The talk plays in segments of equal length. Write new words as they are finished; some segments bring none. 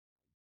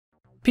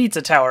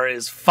Pizza Tower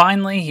is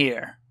finally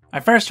here!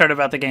 I first heard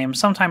about the game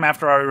sometime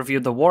after I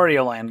reviewed the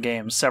Wario Land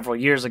games several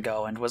years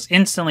ago, and was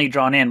instantly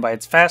drawn in by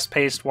its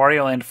fast-paced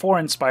Wario Land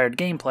 4-inspired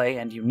gameplay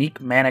and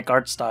unique manic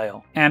art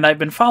style, and I've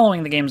been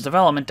following the game's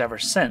development ever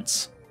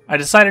since. I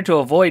decided to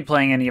avoid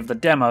playing any of the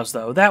demos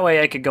though, that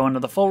way I could go into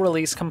the full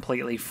release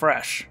completely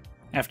fresh.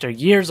 After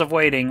years of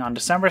waiting, on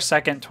December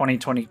 2nd,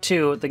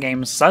 2022, the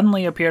game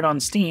suddenly appeared on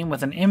Steam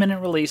with an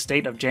imminent release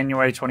date of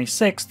January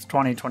 26th,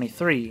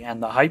 2023,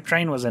 and the hype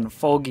train was in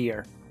full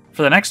gear.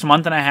 For the next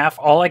month and a half,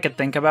 all I could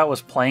think about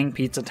was playing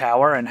Pizza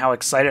Tower and how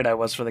excited I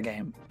was for the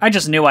game. I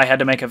just knew I had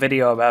to make a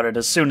video about it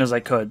as soon as I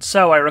could,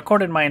 so I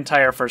recorded my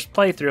entire first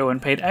playthrough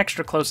and paid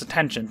extra close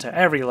attention to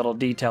every little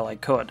detail I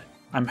could.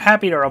 I'm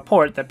happy to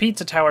report that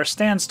Pizza Tower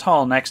stands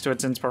tall next to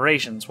its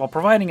inspirations, while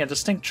providing a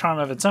distinct charm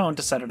of its own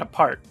to set it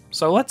apart.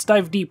 So let's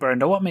dive deeper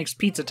into what makes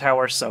Pizza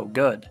Tower so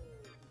good.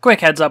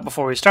 Quick heads up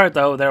before we start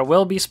though, there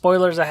will be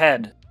spoilers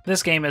ahead.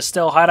 This game is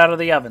still hot out of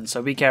the oven,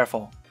 so be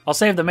careful. I'll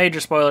save the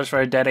major spoilers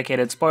for a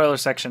dedicated spoiler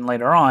section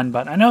later on,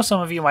 but I know some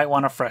of you might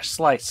want a fresh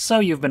slice, so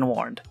you've been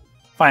warned.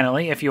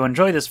 Finally, if you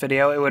enjoy this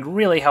video, it would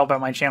really help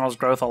out my channel's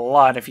growth a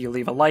lot if you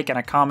leave a like and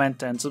a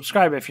comment, and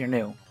subscribe if you're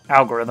new.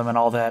 Algorithm and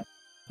all that.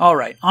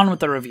 Alright, on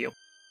with the review.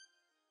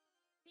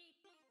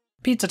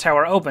 Pizza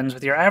Tower opens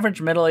with your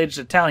average middle-aged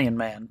Italian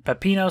man,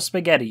 Peppino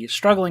Spaghetti,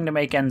 struggling to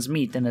make ends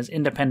meet in his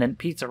independent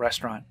pizza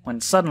restaurant, when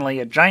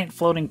suddenly a giant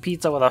floating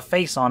pizza with a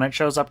face on it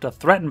shows up to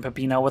threaten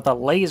Peppino with a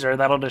laser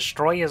that'll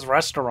destroy his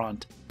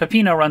restaurant.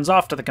 Peppino runs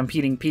off to the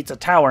competing pizza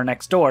tower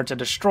next door to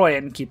destroy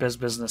it and keep his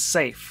business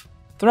safe.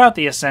 Throughout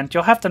the ascent,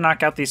 you'll have to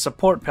knock out these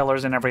support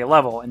pillars in every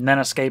level, and then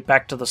escape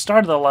back to the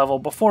start of the level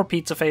before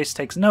Pizza Face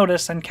takes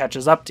notice and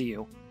catches up to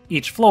you.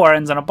 Each floor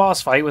ends in a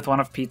boss fight with one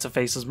of Pizza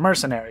Face's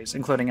mercenaries,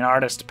 including an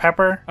artist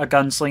Pepper, a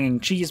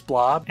gunslinging cheese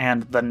blob,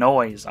 and the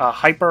Noise, a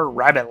hyper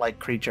rabbit-like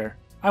creature.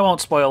 I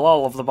won't spoil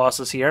all of the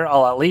bosses here,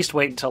 I'll at least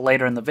wait until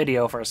later in the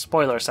video for a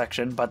spoiler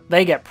section, but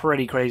they get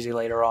pretty crazy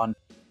later on.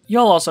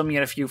 You'll also meet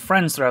a few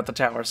friends throughout the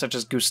tower, such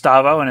as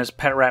Gustavo and his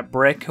pet rat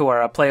Brick, who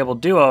are a playable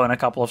duo in a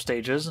couple of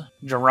stages,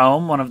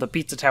 Jerome, one of the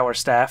Pizza Tower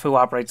staff who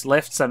operates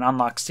lifts and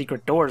unlocks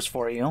secret doors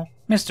for you,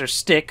 Mr.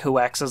 Stick, who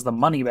acts as the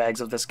moneybags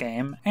of this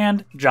game,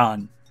 and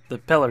John, the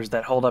pillars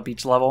that hold up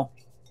each level.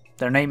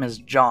 Their name is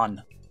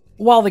John.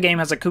 While the game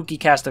has a kooky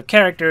cast of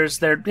characters,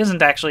 there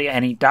isn't actually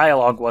any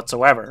dialogue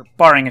whatsoever,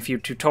 barring a few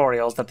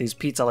tutorials that these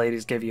pizza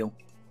ladies give you.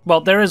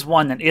 Well, there is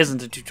one that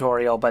isn't a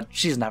tutorial, but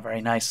she's not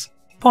very nice.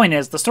 Point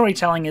is, the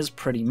storytelling is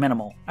pretty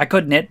minimal. I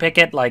could nitpick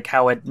it, like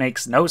how it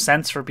makes no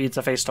sense for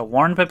Pizza Face to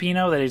warn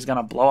Peppino that he's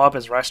gonna blow up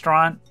his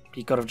restaurant.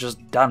 He could have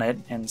just done it,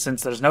 and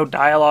since there's no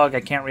dialogue,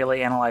 I can't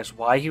really analyze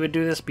why he would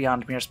do this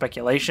beyond mere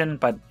speculation,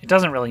 but it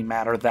doesn't really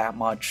matter that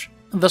much.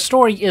 The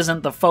story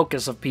isn't the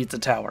focus of Pizza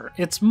Tower,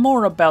 it's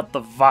more about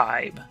the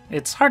vibe.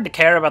 It's hard to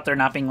care about there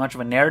not being much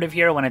of a narrative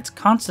here when it's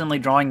constantly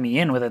drawing me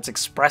in with its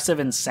expressive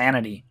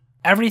insanity.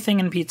 Everything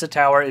in Pizza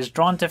Tower is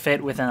drawn to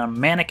fit within a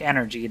manic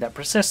energy that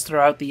persists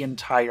throughout the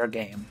entire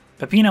game.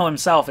 Peppino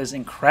himself is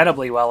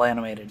incredibly well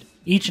animated.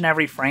 Each and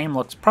every frame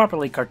looks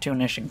properly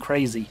cartoonish and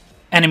crazy.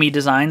 Enemy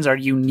designs are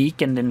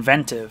unique and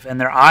inventive, and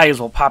their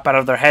eyes will pop out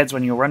of their heads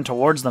when you run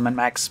towards them at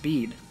max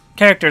speed.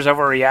 Characters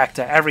overreact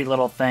to every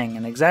little thing,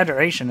 and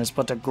exaggeration is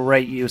put to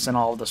great use in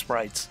all of the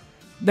sprites.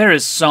 There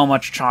is so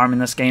much charm in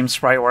this game's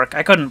sprite work,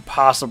 I couldn't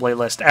possibly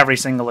list every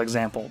single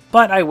example,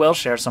 but I will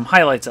share some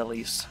highlights at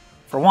least.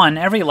 For one,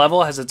 every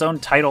level has its own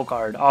title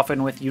card,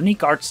 often with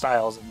unique art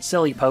styles and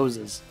silly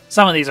poses.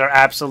 Some of these are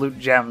absolute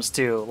gems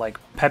too, like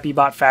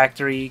Peppybot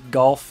Factory,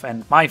 Gulf,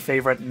 and my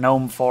favorite,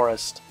 Gnome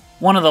Forest.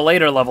 One of the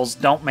later levels,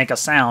 Don't Make a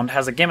Sound,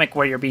 has a gimmick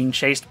where you're being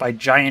chased by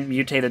giant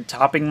mutated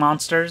topping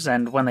monsters,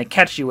 and when they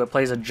catch you it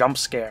plays a jump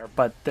scare,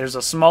 but there's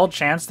a small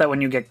chance that when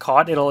you get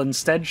caught it'll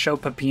instead show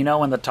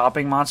Peppino and the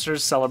topping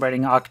monsters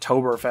celebrating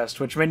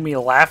Oktoberfest, which made me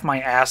laugh my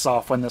ass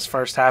off when this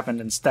first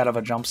happened instead of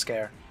a jump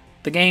scare.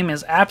 The game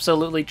is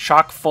absolutely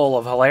chock full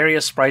of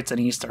hilarious sprites and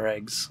Easter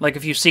eggs, like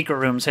a few secret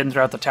rooms hidden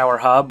throughout the tower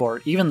hub,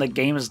 or even the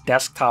game's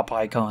desktop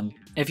icon.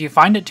 If you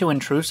find it too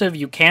intrusive,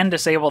 you can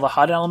disable the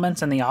HUD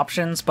elements in the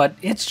options, but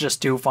it's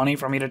just too funny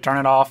for me to turn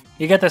it off.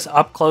 You get this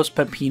up-close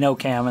Peppino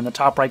cam in the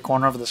top right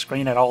corner of the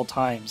screen at all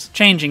times,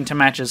 changing to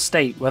match his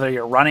state, whether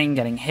you're running,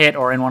 getting hit,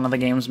 or in one of the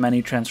game's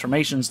many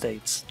transformation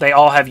states. They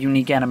all have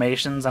unique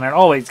animations, and it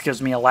always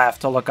gives me a laugh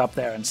to look up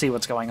there and see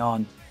what's going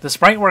on. The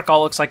sprite work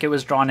all looks like it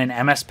was drawn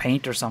in MS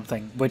Paint or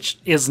something, which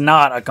is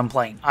not a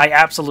complaint. I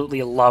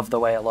absolutely love the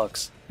way it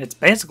looks. It's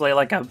basically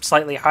like a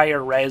slightly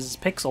higher res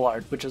pixel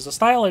art, which is a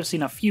style I've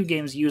seen a few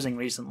games using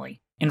recently.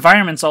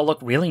 Environments all look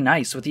really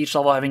nice, with each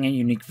level having a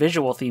unique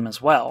visual theme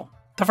as well.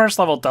 The first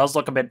level does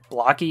look a bit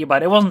blocky,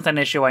 but it wasn't an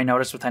issue I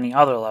noticed with any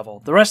other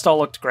level. The rest all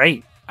looked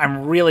great.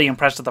 I'm really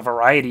impressed with the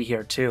variety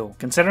here too.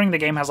 Considering the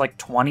game has like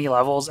 20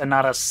 levels and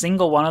not a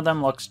single one of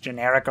them looks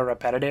generic or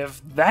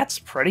repetitive, that's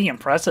pretty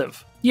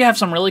impressive. You have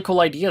some really cool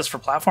ideas for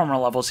platformer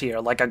levels here,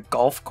 like a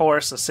golf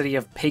course, a city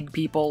of pig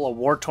people, a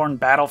war-torn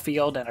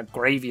battlefield, and a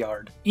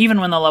graveyard. Even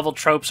when the level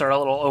tropes are a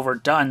little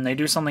overdone, they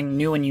do something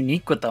new and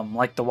unique with them,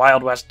 like the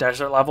Wild West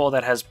desert level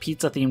that has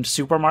pizza-themed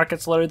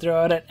supermarkets loaded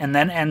throughout it, and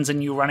then ends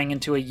in you running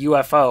into a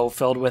UFO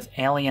filled with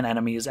alien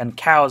enemies and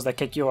cows that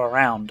kick you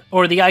around.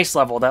 Or the ice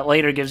level that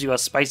later gives you a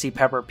spicy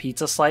pepper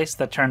pizza slice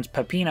that turns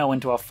Peppino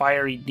into a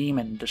fiery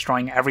demon,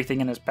 destroying everything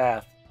in his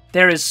path.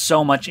 There is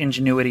so much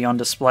ingenuity on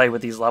display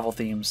with these level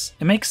themes.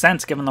 It makes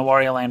sense given the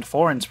Wario Land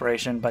 4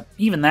 inspiration, but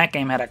even that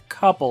game had a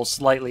couple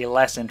slightly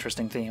less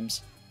interesting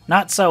themes.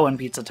 Not so in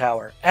Pizza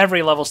Tower.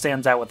 Every level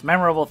stands out with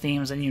memorable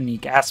themes and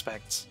unique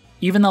aspects.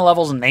 Even the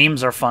levels'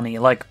 names are funny,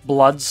 like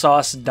Blood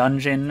Sauce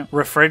Dungeon,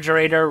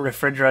 Refrigerator,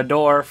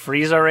 Refrigerador,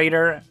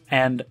 Freezerator,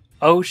 and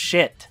Oh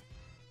Shit.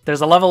 There's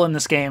a level in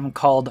this game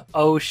called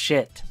Oh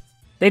Shit.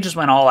 They just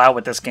went all out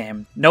with this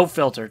game. No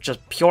filter,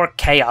 just pure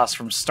chaos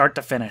from start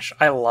to finish.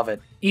 I love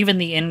it. Even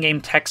the in-game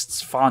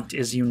text's font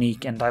is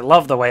unique, and I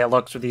love the way it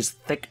looks with these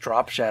thick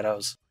drop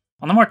shadows.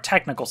 On the more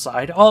technical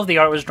side, all of the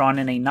art was drawn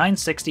in a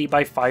 960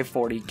 by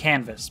 540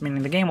 canvas,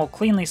 meaning the game will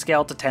cleanly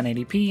scale to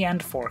 1080p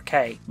and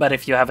 4K. But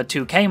if you have a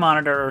 2K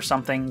monitor or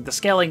something, the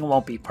scaling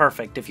won't be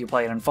perfect if you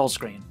play it in full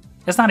screen.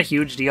 It's not a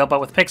huge deal, but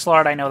with pixel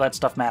art I know that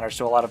stuff matters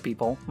to a lot of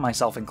people,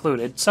 myself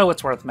included, so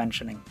it's worth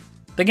mentioning.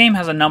 The game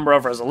has a number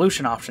of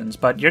resolution options,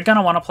 but you're going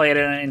to want to play it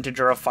in an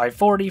integer of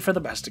 540 for the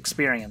best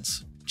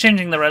experience.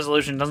 Changing the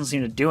resolution doesn't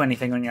seem to do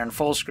anything when you're in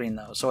full screen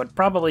though, so it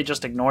probably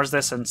just ignores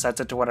this and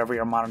sets it to whatever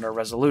your monitor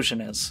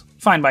resolution is.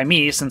 Fine by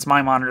me, since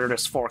my monitor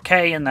is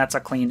 4K and that's a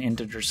clean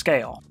integer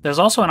scale. There's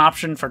also an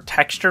option for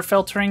texture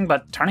filtering,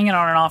 but turning it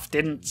on and off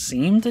didn't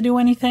seem to do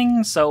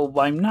anything, so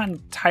I'm not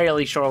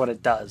entirely sure what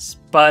it does.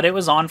 But it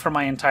was on for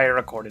my entire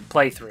recorded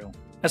playthrough.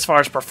 As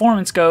far as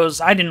performance goes,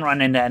 I didn't run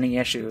into any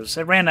issues.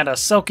 It ran at a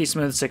silky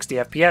smooth 60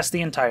 FPS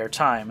the entire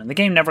time, and the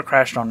game never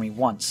crashed on me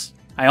once.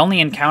 I only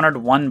encountered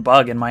one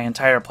bug in my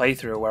entire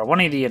playthrough, where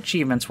one of the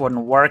achievements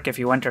wouldn't work if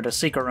you entered a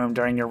secret room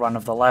during your run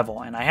of the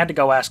level, and I had to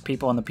go ask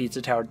people in the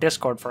Pizza Tower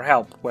Discord for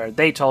help, where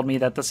they told me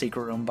that the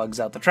secret room bugs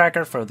out the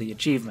tracker for the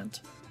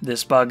achievement.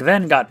 This bug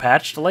then got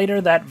patched later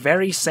that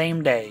very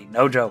same day,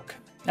 no joke.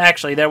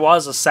 Actually, there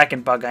was a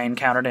second bug I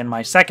encountered in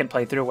my second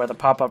playthrough where the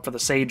pop-up for the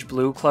Sage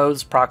Blue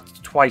clothes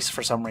procced twice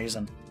for some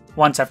reason.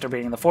 Once after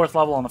beating the 4th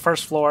level on the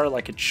first floor,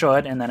 like it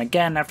should, and then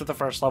again after the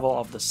first level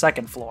of the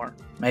 2nd floor.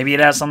 Maybe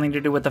it has something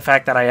to do with the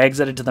fact that I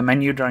exited to the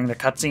menu during the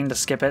cutscene to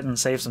skip it and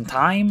save some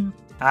time?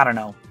 I don't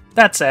know.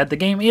 That said, the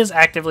game is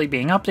actively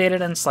being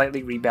updated and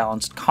slightly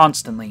rebalanced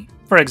constantly.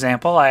 For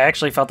example, I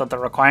actually felt that the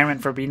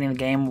requirement for beating the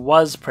game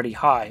was pretty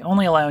high,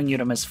 only allowing you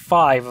to miss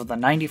 5 of the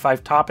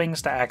 95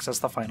 toppings to access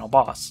the final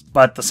boss.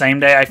 But the same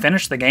day I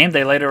finished the game,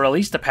 they later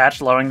released a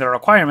patch lowering the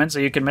requirement so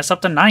you can miss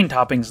up to 9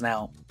 toppings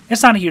now.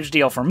 It's not a huge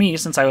deal for me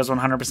since I was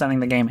 100%ing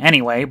the game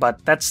anyway,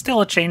 but that's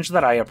still a change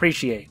that I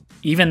appreciate.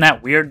 Even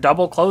that weird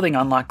double clothing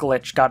unlock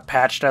glitch got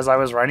patched as I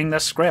was writing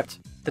this script.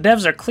 The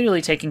devs are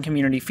clearly taking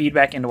community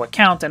feedback into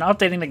account and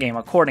updating the game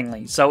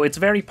accordingly, so it's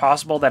very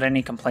possible that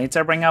any complaints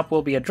I bring up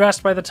will be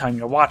addressed by the time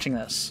you're watching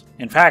this.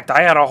 In fact,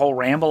 I had a whole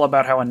ramble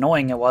about how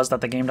annoying it was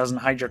that the game doesn't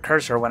hide your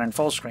cursor when in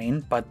full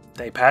screen, but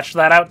they patched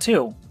that out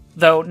too.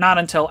 Though not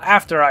until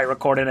after I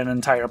recorded an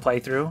entire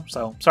playthrough,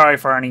 so sorry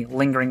for any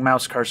lingering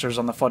mouse cursors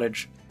on the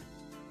footage.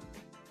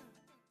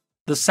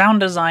 The sound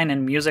design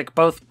and music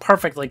both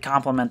perfectly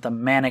complement the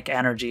manic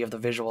energy of the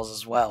visuals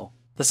as well.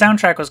 The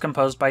soundtrack was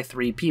composed by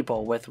 3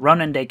 people, with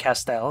Ronan de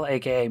Castel,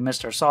 aka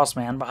Mr.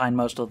 Sauceman, behind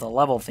most of the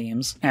level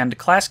themes, and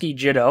Klasky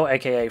Jiddo,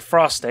 aka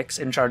Frostix,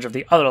 in charge of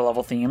the other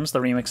level themes, the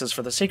remixes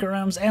for the secret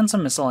rooms, and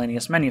some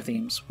miscellaneous menu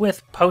themes,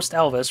 with Post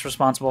Elvis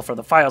responsible for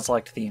the file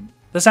select theme.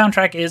 The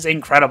soundtrack is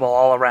incredible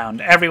all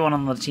around. Everyone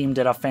on the team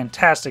did a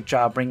fantastic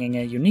job bringing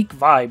a unique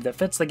vibe that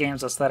fits the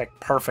game's aesthetic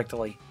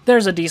perfectly.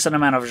 There's a decent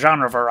amount of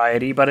genre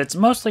variety, but it's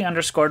mostly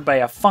underscored by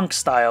a funk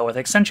style with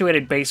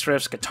accentuated bass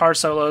riffs, guitar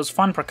solos,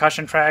 fun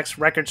percussion tracks,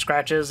 record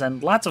scratches,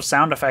 and lots of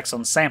sound effects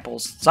on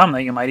samples, some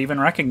that you might even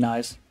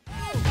recognize.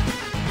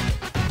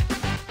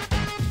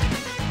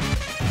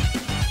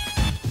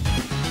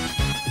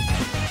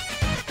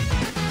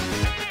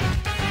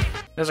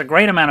 There's a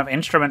great amount of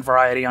instrument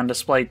variety on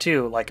display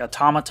too, like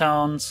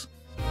automatones,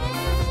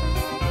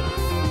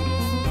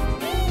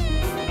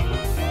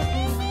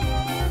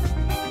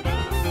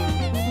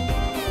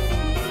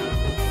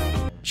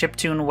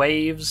 chiptune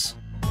waves,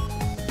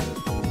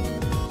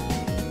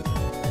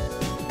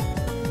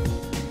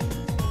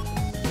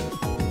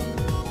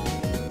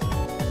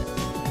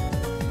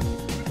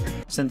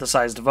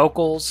 synthesized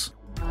vocals,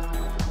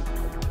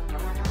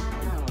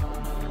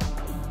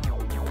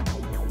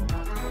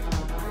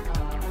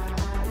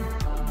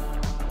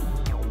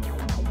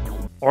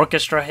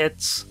 orchestra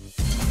hits,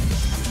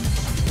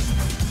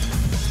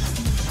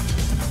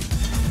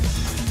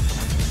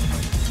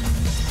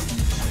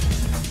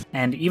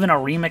 and even a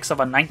remix of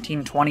a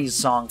 1920s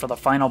song for the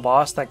final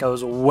boss that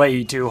goes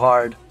way too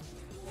hard.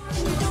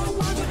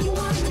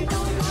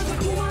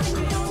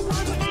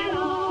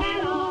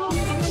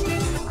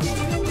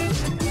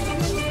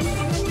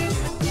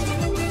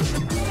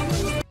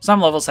 Some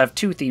levels have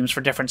 2 themes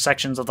for different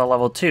sections of the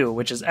level too,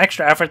 which is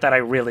extra effort that I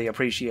really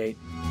appreciate.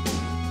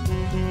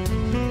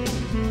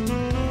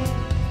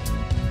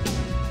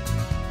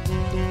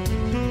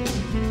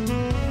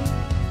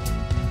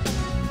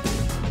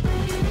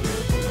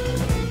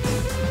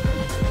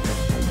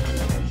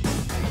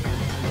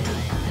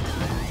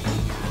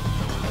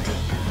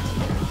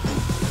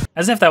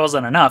 As if that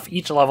wasn't enough,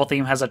 each level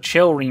theme has a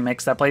chill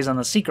remix that plays in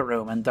the secret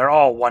room, and they're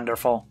all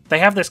wonderful. They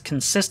have this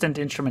consistent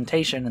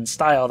instrumentation and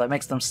style that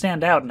makes them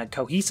stand out in a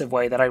cohesive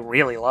way that I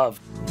really love.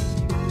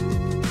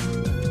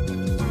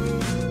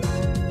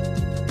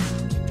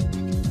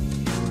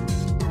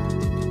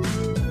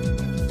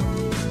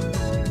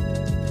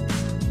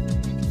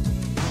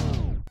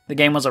 The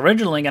game was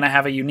originally going to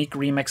have a unique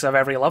remix of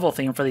every level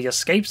theme for the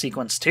escape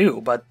sequence too,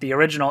 but the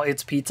original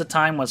It's Pizza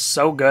Time was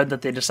so good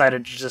that they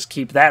decided to just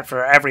keep that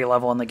for every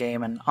level in the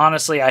game, and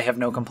honestly, I have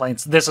no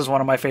complaints. This is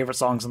one of my favorite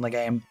songs in the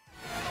game.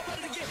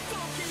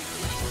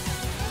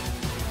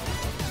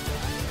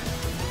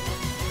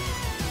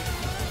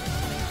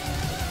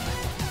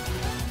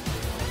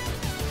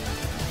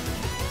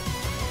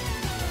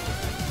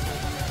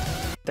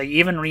 They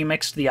even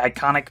remixed the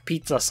iconic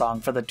pizza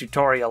song for the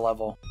tutorial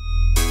level.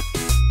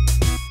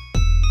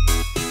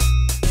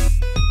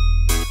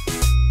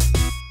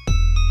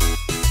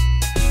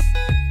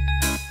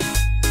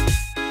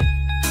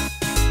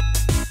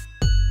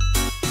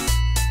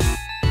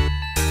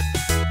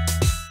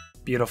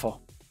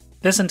 Beautiful.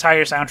 This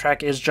entire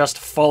soundtrack is just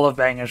full of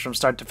bangers from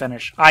start to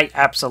finish. I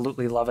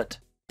absolutely love it.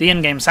 The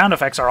in-game sound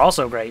effects are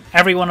also great.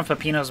 Every one of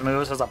Peppino's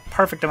moves has a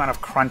perfect amount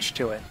of crunch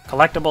to it.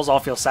 Collectibles all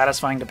feel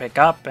satisfying to pick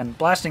up, and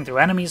blasting through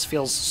enemies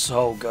feels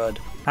so good.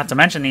 Not to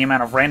mention the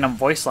amount of random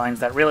voice lines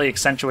that really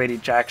accentuate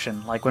each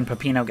action, like when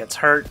Peppino gets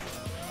hurt,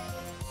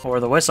 or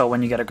the whistle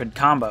when you get a good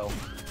combo,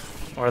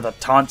 or the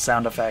taunt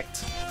sound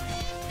effect.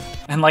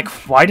 And like,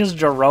 why does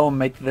Jerome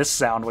make this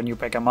sound when you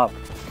pick him up?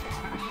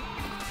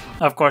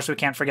 Of course, we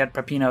can't forget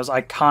Peppino's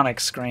iconic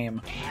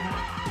scream.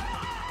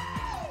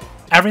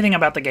 Everything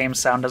about the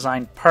game's sound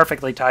design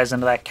perfectly ties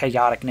into that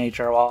chaotic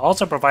nature, while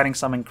also providing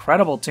some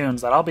incredible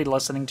tunes that I'll be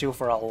listening to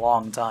for a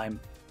long time.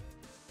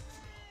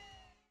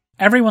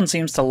 Everyone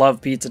seems to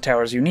love Pizza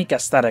Tower's unique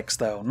aesthetics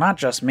though, not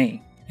just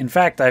me. In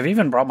fact, I've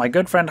even brought my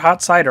good friend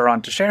HotCyder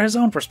on to share his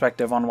own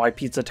perspective on why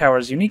Pizza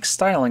Tower's unique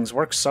stylings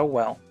work so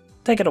well.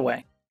 Take it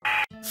away.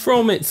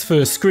 From its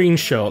first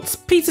screenshots,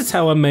 Pizza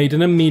Tower made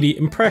an immediate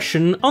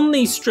impression on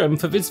the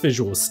strength of its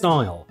visual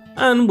style,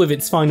 and with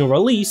its final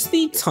release,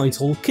 the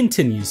title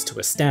continues to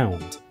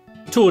astound.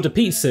 Tour de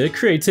Pizza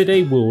created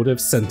a world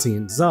of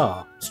sentient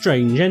czar,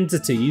 strange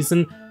entities,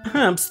 and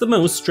perhaps the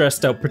most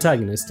stressed out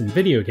protagonist in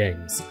video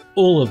games,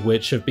 all of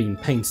which have been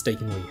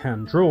painstakingly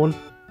hand-drawn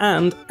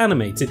and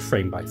animated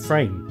frame by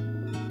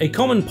frame. A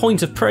common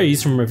point of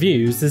praise from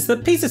reviews is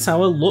that Pizza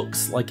Tower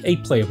looks like a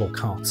playable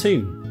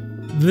cartoon.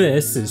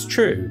 This is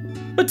true,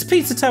 but to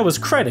Pizza Tower's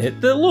credit,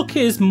 the look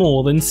is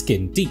more than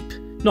skin deep.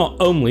 Not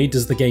only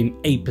does the game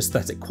ape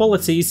aesthetic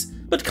qualities,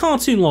 but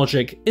cartoon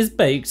logic is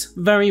baked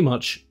very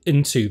much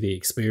into the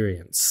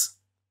experience.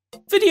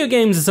 Video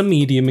games as a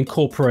medium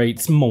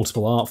incorporates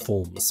multiple art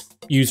forms: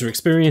 user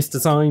experience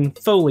design,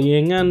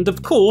 foleying, and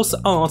of course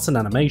art and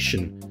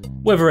animation.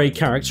 Whether a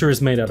character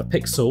is made out of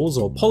pixels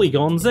or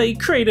polygons, a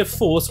creative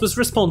force was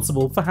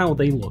responsible for how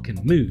they look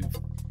and move.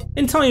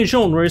 Entire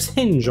genres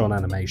hinge on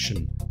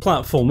animation.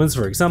 Platformers,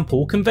 for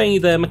example, convey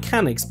their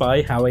mechanics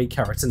by how a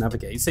character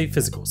navigates a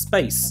physical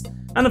space.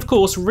 And of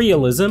course,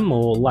 realism,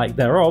 or lack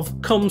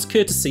thereof, comes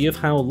courtesy of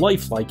how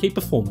lifelike a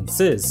performance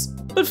is.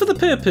 But for the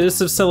purpose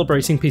of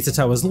celebrating Pizza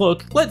Tower's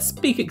look, let's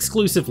speak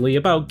exclusively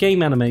about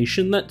game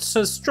animation that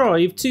has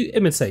strived to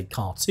imitate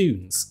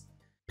cartoons.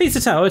 Pizza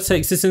Tower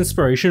takes its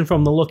inspiration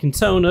from the look and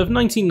tone of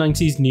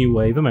 1990s new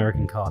wave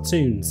American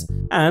cartoons,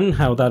 and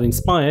how that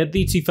inspired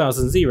the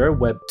 2000s era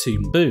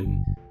webtoon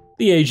boom.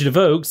 The age it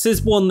evokes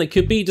is one that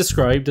could be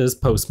described as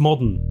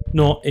postmodern,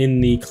 not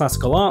in the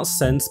classical arts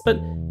sense, but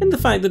in the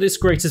fact that its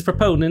greatest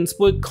proponents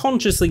were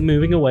consciously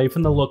moving away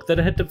from the look that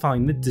had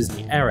defined the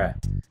Disney era.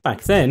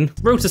 Back then,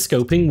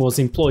 rotoscoping was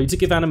employed to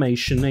give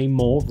animation a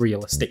more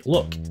realistic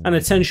look, and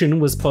attention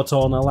was put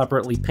on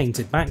elaborately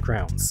painted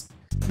backgrounds.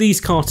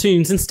 These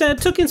cartoons instead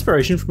took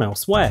inspiration from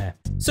elsewhere,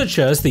 such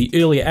as the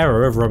earlier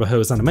era of rubber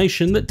hose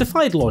animation that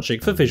defied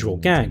logic for visual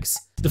gags,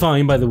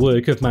 defined by the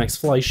work of Max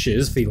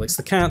Fleischer's Felix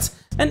the Cat,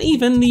 and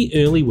even the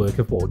early work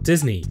of Walt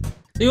Disney.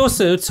 They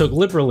also took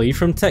liberally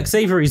from Tex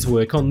Avery's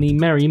work on the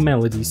Merry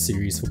Melodies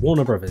series for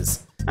Warner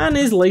Bros., and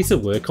his later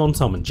work on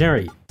Tom and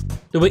Jerry.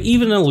 There were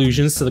even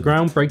allusions to the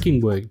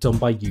groundbreaking work done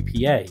by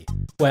UPA,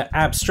 where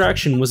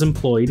abstraction was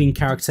employed in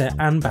character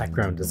and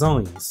background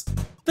designs.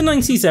 The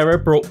 90s era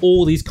brought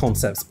all these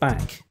concepts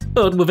back,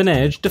 but with an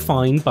edge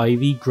defined by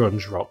the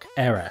grunge rock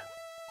era.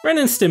 Ren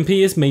and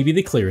Stimpy is maybe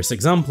the clearest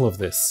example of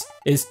this.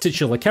 Its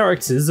titular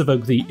characters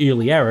evoke the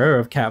early era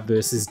of cat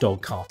vs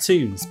dog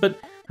cartoons, but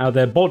how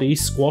their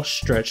bodies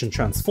squash, stretch and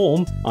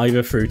transform,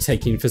 either through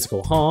taking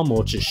physical harm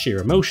or just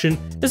sheer emotion,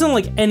 is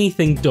unlike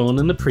anything done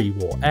in the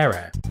pre-war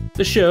era.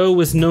 The show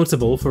was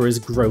notable for its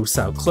gross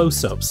out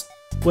close-ups,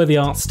 where the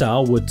art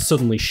style would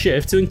suddenly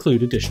shift to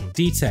include additional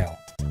detail.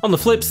 On the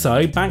flip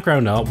side,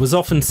 background art was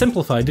often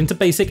simplified into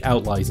basic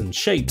outlines and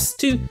shapes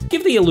to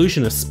give the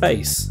illusion of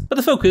space, but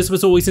the focus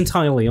was always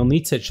entirely on the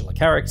titular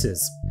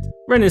characters.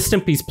 Ren and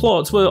Stimpy's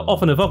plots were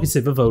often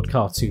evocative of old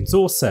cartoons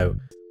also,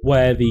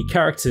 where the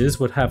characters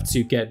would have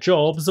to get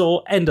jobs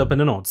or end up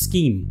in an odd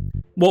scheme.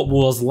 What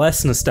was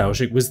less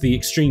nostalgic was the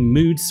extreme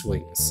mood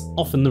swings,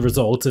 often the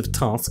result of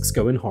tasks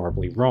going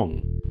horribly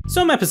wrong.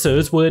 Some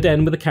episodes would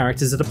end with the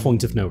characters at a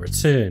point of no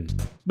return,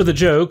 but the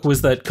joke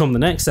was that come the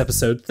next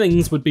episode,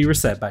 things would be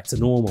reset back to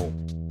normal.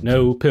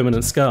 No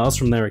permanent scars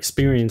from their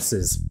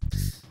experiences,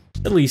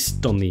 at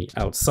least on the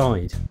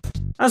outside.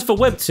 As for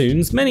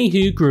webtoons, many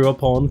who grew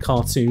up on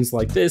cartoons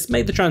like this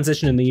made the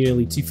transition in the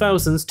early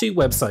 2000s to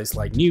websites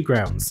like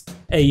Newgrounds,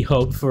 a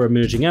hub for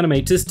emerging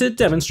animators to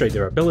demonstrate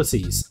their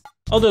abilities.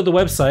 Although the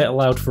website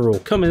allowed for all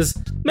comers,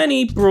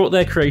 many brought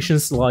their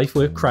creations to life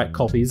with cracked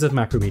copies of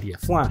Macromedia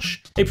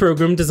Flash, a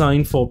program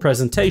designed for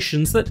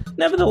presentations that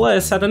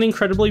nevertheless had an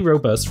incredibly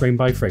robust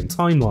frame-by-frame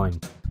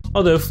timeline.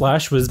 Although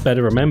Flash was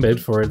better remembered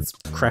for its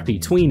crappy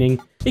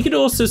tweening, it could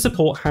also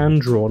support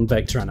hand-drawn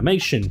vector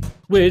animation,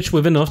 which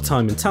with enough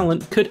time and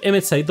talent could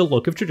imitate the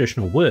look of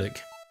traditional work.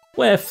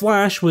 Where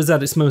Flash was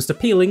at its most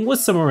appealing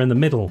was somewhere in the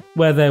middle,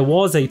 where there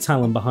was a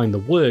talent behind the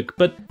work,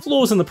 but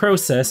flaws in the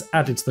process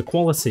added to the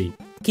quality.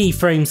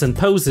 Keyframes and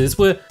poses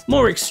were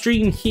more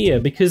extreme here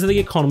because of the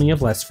economy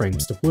of less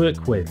frames to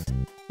work with.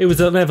 It was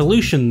an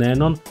evolution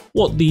then on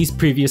what these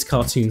previous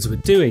cartoons were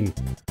doing,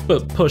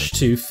 but pushed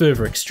to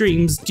further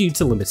extremes due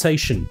to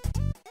limitation.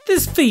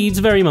 This feeds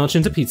very much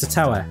into Pizza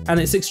Tower and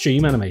its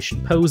extreme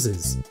animation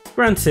poses.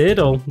 Granted,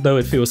 although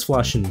it feels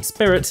Flash in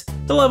spirit,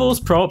 the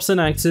levels, props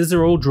and actors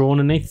are all drawn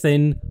in a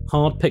thin,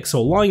 hard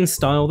pixel line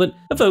style that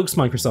evokes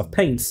Microsoft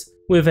Paint,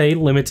 with a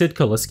limited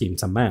colour scheme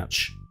to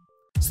match.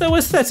 So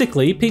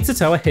aesthetically, Pizza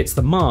Tower hits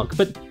the mark,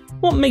 but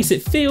what makes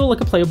it feel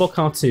like a playable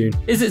cartoon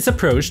is its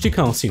approach to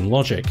cartoon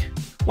logic.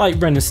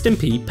 Like Ren and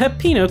Stimpy,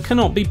 Peppino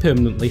cannot be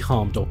permanently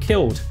harmed or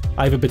killed,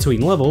 either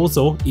between levels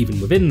or even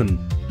within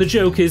them. The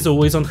joke is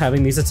always on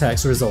having these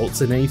attacks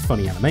result in a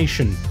funny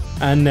animation,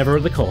 and never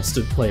at the cost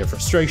of player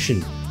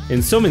frustration.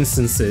 In some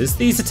instances,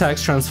 these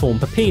attacks transform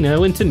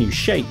Peppino into new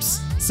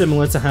shapes,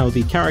 similar to how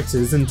the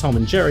characters in Tom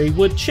and Jerry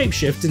would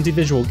shapeshift into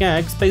visual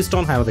gags based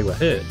on how they were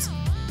hurt.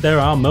 There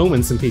are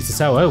moments in Pizza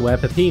Tower where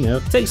Peppino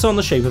takes on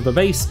the shape of a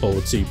baseball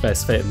to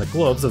best fit in the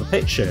gloves of the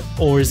pitcher,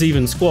 or is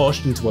even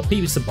squashed into a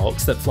pizza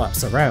box that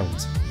flaps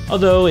around.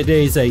 Although it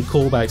is a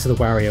callback to the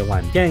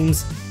Wario-Land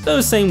games,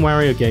 those same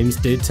Wario games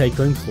did take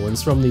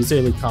influence from these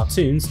early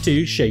cartoons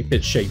to shape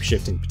its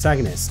shape-shifting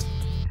protagonist.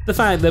 The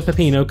fact that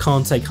Peppino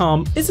can't take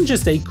harm isn't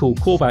just a cool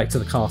callback to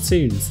the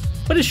cartoons,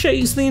 but it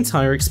shapes the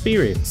entire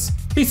experience.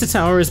 Pizza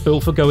Tower is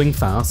built for going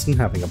fast and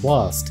having a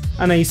blast,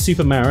 and a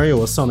Super Mario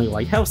or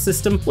Sonic-like health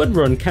system would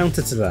run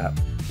counter to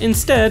that.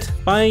 Instead,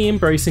 by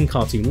embracing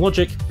cartoon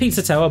logic,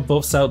 Pizza Tower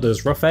buffs out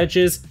those rough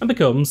edges and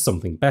becomes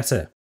something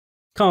better.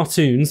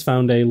 Cartoons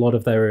found a lot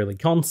of their early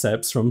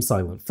concepts from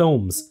silent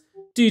films,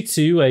 due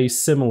to a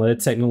similar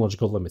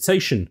technological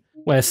limitation,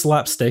 where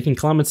slapstick and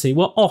calamity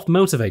were oft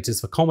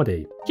motivators for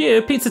comedy.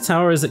 Here, Pizza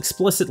Tower is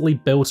explicitly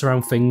built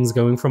around things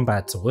going from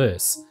bad to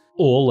worse,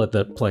 all at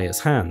the player's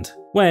hand.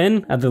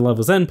 When, at the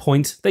level's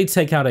endpoint, they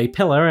take out a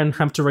pillar and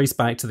have to race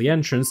back to the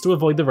entrance to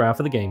avoid the wrath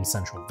of the game's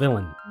central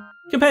villain.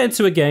 Compared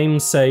to a game,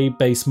 say,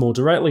 based more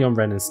directly on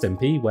Ren and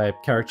Stimpy, where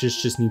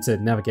characters just need to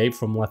navigate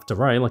from left to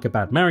right like a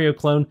bad Mario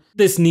clone,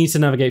 this need to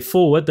navigate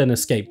forward then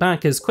escape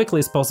back as quickly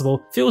as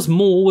possible feels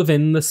more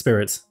within the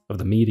spirit of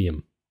the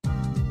medium.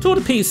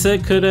 Torta Pizza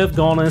could have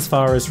gone as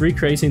far as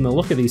recreating the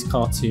look of these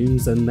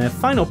cartoons and their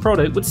final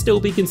product would still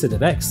be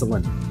considered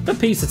excellent, but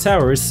Pizza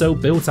Tower is so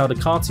built out of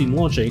cartoon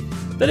logic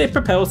that it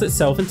propels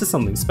itself into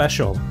something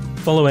special,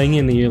 following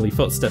in the early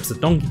footsteps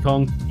of Donkey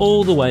Kong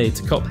all the way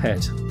to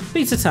Cuphead.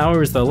 Pizza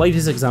Tower is the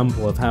latest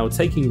example of how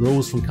taking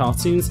rules from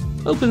cartoons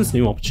opens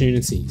new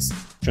opportunities.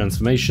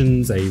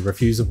 Transformations, a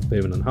refusal for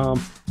permanent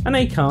harm, and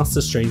a cast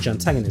of strange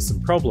antagonists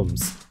and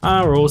problems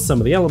are all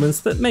some of the elements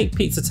that make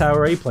Pizza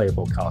Tower a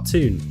playable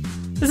cartoon.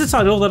 It's a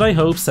title that I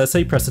hope sets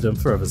a precedent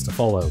for others to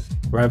follow,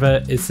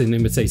 whether it's in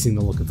imitating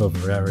the look of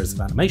other eras of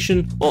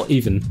animation or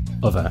even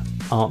other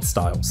art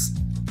styles.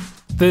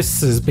 This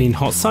has been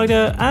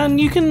HotCyder,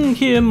 and you can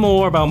hear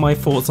more about my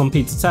thoughts on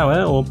Pizza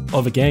Tower or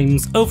other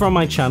games over on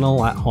my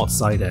channel at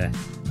HotCyder,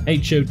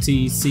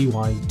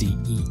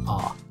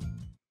 HotCyder.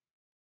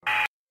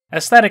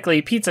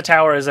 Aesthetically, Pizza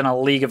Tower is in a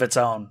league of its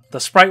own. The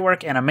sprite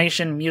work,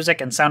 animation, music,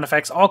 and sound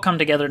effects all come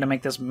together to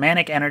make this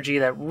manic energy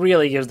that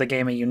really gives the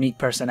game a unique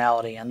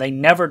personality, and they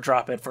never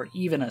drop it for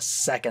even a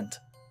second.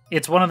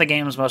 It's one of the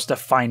game's most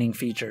defining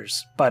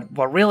features, but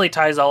what really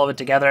ties all of it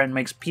together and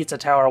makes Pizza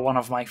Tower one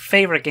of my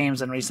favorite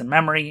games in recent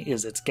memory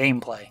is its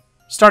gameplay.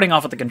 Starting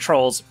off with the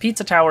controls,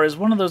 Pizza Tower is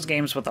one of those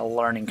games with a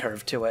learning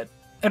curve to it.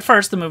 At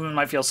first, the movement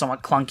might feel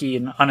somewhat clunky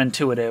and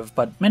unintuitive,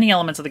 but many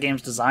elements of the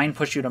game's design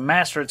push you to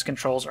master its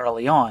controls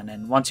early on,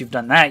 and once you've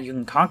done that, you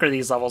can conquer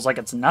these levels like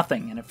it's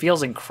nothing, and it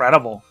feels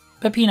incredible.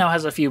 Peppino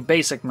has a few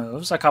basic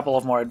moves, a couple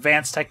of more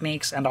advanced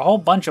techniques, and a whole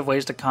bunch of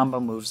ways to combo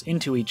moves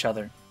into each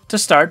other. To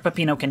start,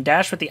 Peppino can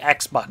dash with the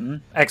X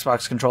button,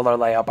 Xbox controller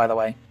layout by the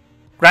way.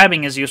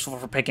 Grabbing is useful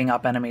for picking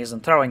up enemies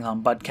and throwing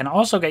them, but can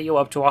also get you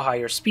up to a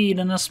higher speed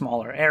in a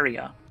smaller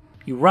area.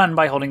 You run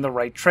by holding the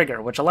right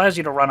trigger, which allows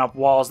you to run up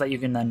walls that you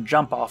can then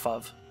jump off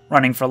of.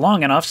 Running for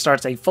long enough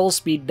starts a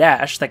full-speed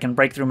dash that can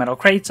break through metal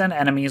crates and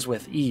enemies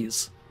with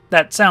ease.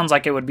 That sounds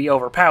like it would be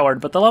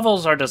overpowered, but the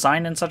levels are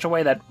designed in such a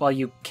way that while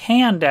you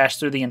can dash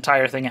through the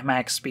entire thing at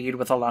max speed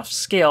with enough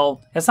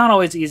skill, it's not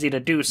always easy to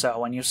do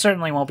so, and you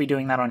certainly won't be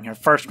doing that on your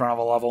first run of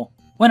a level.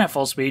 When at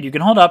full speed, you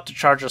can hold up to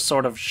charge a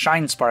sort of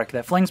shine spark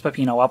that flings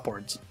Peppino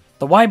upwards.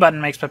 The Y button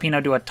makes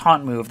Peppino do a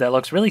taunt move that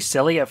looks really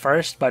silly at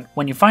first, but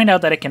when you find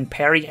out that it can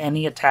parry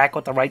any attack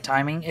with the right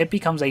timing, it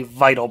becomes a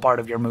vital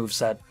part of your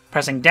moveset.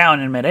 Pressing down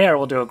in midair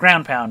will do a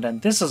ground pound,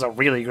 and this is a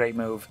really great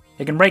move.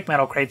 It can break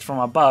metal crates from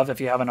above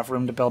if you have enough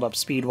room to build up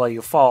speed while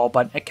you fall,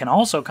 but it can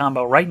also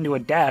combo right into a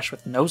dash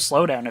with no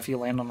slowdown if you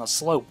land on a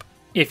slope.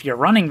 If you're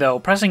running though,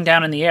 pressing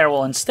down in the air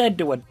will instead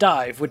do a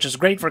dive, which is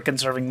great for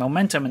conserving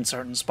momentum in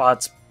certain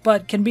spots,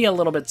 but can be a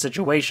little bit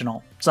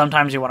situational.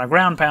 Sometimes you want a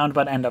ground pound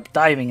but end up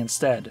diving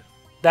instead.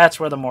 That's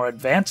where the more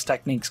advanced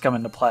techniques come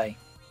into play.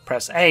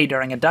 Press A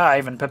during a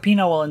dive and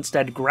Peppino will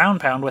instead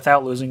ground pound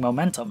without losing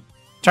momentum.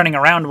 Turning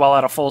around while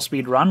at a full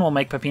speed run will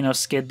make Peppino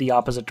skid the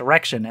opposite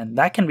direction, and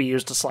that can be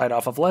used to slide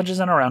off of ledges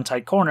and around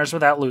tight corners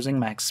without losing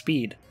max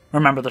speed.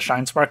 Remember the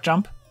shine spark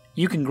jump?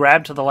 You can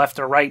grab to the left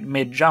or right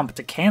mid-jump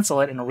to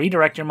cancel it and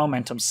redirect your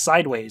momentum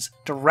sideways,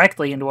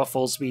 directly into a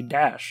full speed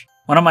dash.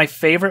 One of my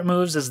favorite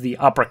moves is the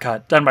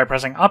uppercut, done by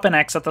pressing up and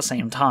X at the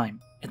same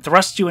time. It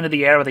thrusts you into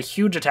the air with a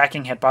huge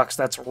attacking hitbox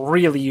that's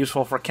really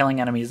useful for killing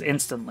enemies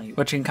instantly,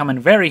 which can come in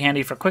very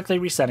handy for quickly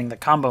resetting the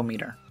combo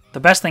meter. The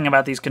best thing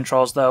about these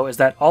controls though is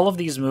that all of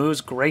these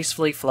moves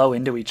gracefully flow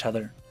into each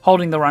other.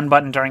 Holding the run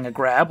button during a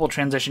grab will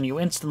transition you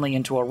instantly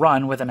into a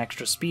run with an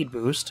extra speed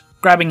boost.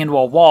 Grabbing into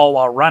a wall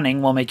while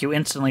running will make you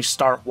instantly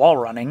start wall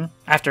running.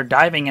 After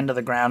diving into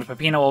the ground,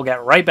 Peppino will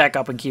get right back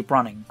up and keep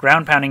running.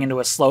 Ground pounding into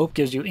a slope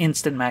gives you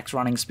instant max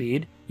running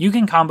speed. You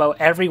can combo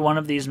every one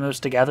of these moves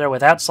together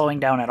without slowing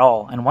down at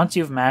all, and once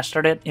you've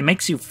mastered it, it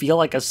makes you feel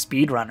like a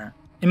speedrunner.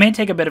 It may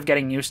take a bit of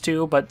getting used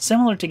to, but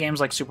similar to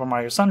games like Super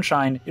Mario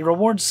Sunshine, it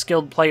rewards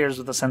skilled players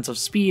with a sense of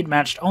speed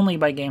matched only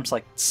by games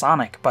like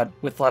Sonic, but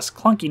with less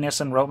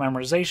clunkiness and rote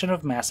memorization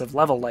of massive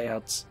level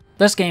layouts.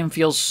 This game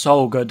feels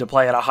so good to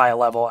play at a high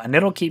level, and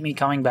it'll keep me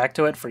coming back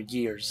to it for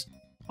years.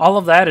 All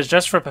of that is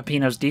just for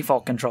Peppino's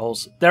default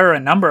controls. There are a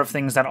number of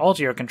things that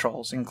alter your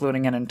controls,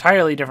 including an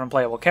entirely different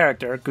playable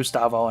character,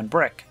 Gustavo and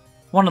Brick.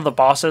 One of the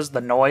bosses,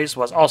 the Noise,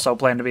 was also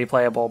planned to be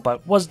playable,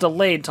 but was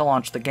delayed to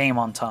launch the game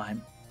on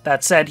time.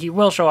 That said, he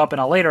will show up in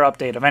a later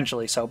update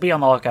eventually, so be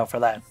on the lookout for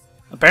that.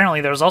 Apparently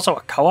there was also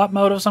a co-op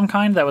mode of some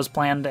kind that was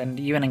planned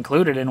and even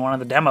included in one of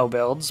the demo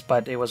builds,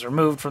 but it was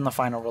removed from the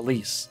final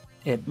release.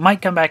 It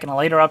might come back in a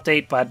later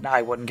update, but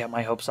I wouldn't get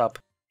my hopes up.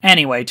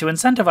 Anyway, to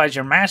incentivize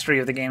your mastery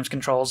of the game's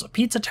controls,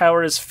 Pizza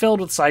Tower is filled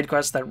with side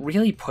quests that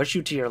really push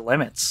you to your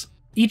limits.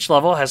 Each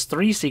level has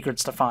 3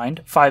 secrets to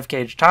find, 5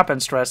 cage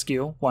top-ends to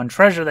rescue, 1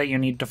 treasure that you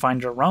need to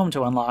find Jerome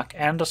to unlock,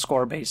 and a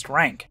score-based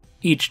rank.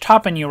 Each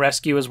top-end you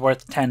rescue is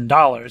worth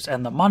 $10,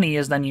 and the money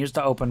is then used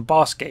to open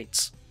boss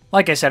gates.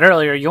 Like I said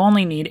earlier, you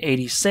only need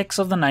 86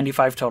 of the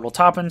 95 total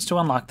top-ends to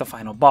unlock the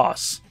final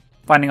boss.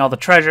 Finding all the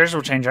treasures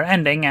will change your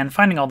ending, and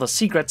finding all the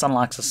secrets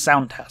unlocks a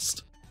sound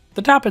test.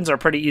 The top-ends are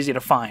pretty easy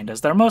to find,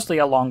 as they're mostly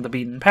along the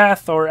beaten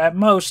path, or at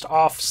most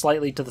off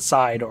slightly to the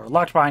side, or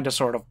locked behind a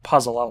sort of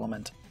puzzle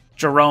element.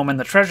 Jerome and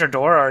the treasure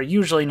door are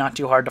usually not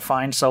too hard to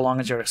find so long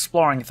as you're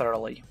exploring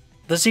thoroughly.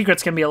 The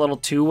secrets can be a little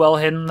too well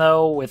hidden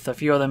though, with a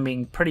few of them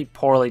being pretty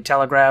poorly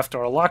telegraphed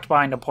or locked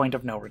behind a point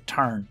of no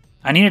return.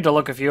 I needed to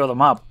look a few of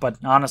them up, but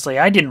honestly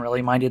I didn't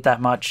really mind it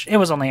that much. It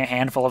was only a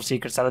handful of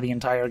secrets out of the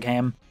entire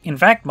game. In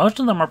fact, most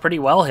of them are pretty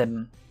well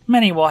hidden.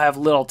 Many will have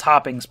little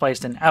toppings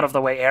placed in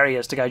out-of-the-way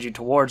areas to guide you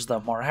towards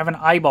them, or have an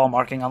eyeball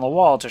marking on the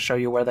wall to show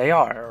you where they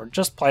are, or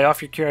just play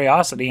off your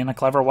curiosity in a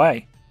clever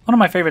way. One of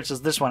my favorites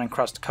is this one in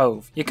Crust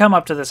Cove. You come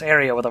up to this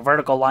area with a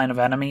vertical line of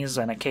enemies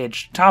and a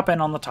caged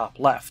top-end on the top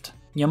left.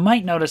 You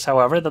might notice,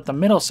 however, that the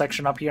middle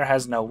section up here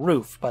has no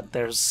roof, but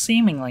there's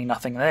seemingly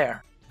nothing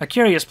there. A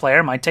curious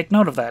player might take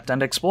note of that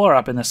and explore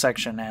up in this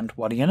section, and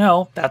what do you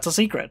know, that's a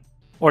secret.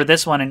 Or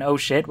this one in Oh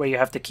Shit, where you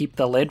have to keep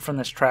the lid from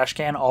this trash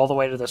can all the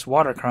way to this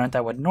water current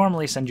that would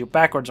normally send you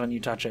backwards when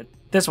you touch it.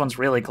 This one's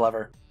really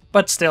clever.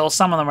 But still,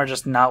 some of them are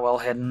just not well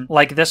hidden.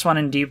 Like this one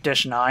in Deep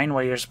Dish 9,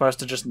 where you're supposed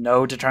to just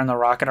know to turn the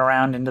rocket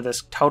around into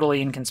this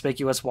totally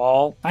inconspicuous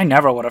wall. I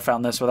never would have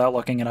found this without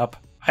looking it up.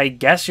 I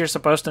guess you're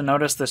supposed to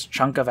notice this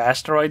chunk of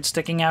asteroid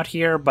sticking out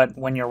here, but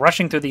when you're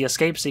rushing through the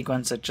escape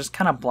sequence, it just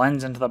kind of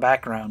blends into the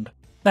background.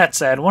 That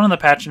said, one of the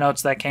patch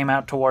notes that came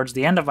out towards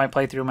the end of my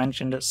playthrough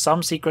mentioned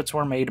some secrets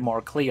were made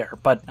more clear,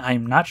 but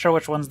I'm not sure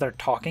which ones they're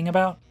talking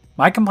about.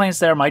 My complaints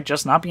there might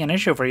just not be an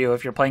issue for you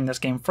if you're playing this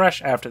game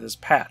fresh after this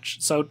patch,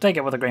 so take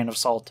it with a grain of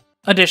salt.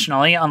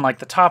 Additionally, unlike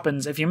the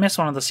top-ends, if you miss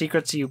one of the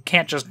secrets, you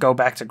can't just go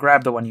back to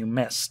grab the one you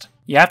missed.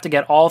 You have to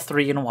get all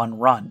 3 in one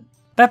run.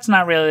 That's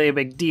not really a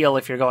big deal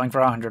if you're going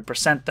for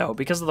 100% though,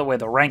 because of the way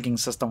the ranking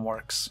system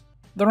works.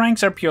 The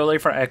ranks are purely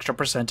for extra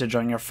percentage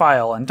on your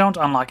file, and don't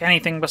unlock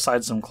anything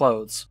besides some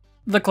clothes.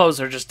 The clothes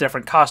are just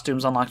different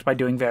costumes unlocked by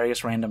doing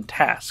various random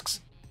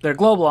tasks. They're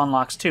global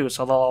unlocks too,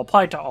 so they'll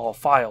apply to all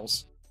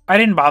files. I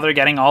didn't bother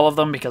getting all of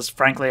them because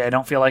frankly I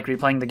don't feel like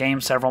replaying the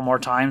game several more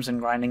times and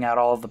grinding out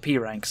all of the P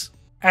ranks.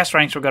 S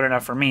ranks were good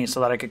enough for me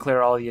so that I could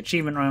clear all the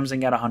achievement rooms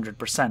and get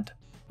 100%.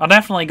 I'll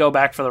definitely go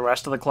back for the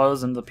rest of the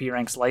clothes and the P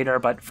ranks later,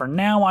 but for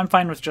now I'm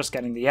fine with just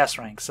getting the S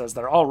ranks, as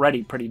they're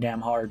already pretty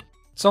damn hard.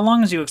 So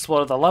long as you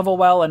explore the level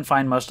well and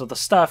find most of the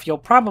stuff, you'll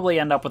probably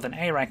end up with an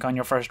A rank on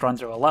your first run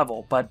through a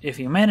level, but if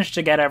you manage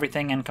to get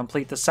everything and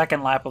complete the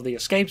second lap of the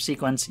escape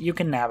sequence, you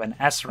can nab an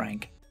S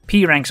rank.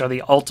 P ranks are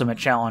the ultimate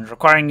challenge,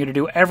 requiring you to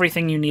do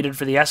everything you needed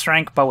for the S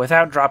rank, but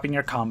without dropping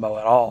your combo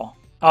at all.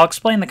 I'll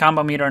explain the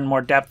combo meter in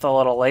more depth a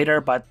little later,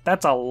 but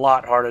that's a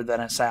lot harder than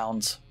it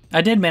sounds.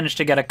 I did manage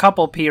to get a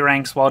couple P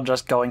ranks while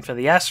just going for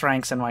the S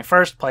ranks in my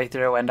first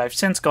playthrough, and I've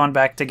since gone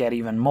back to get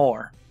even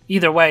more.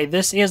 Either way,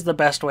 this is the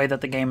best way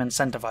that the game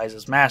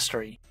incentivizes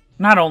mastery.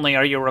 Not only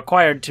are you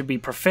required to be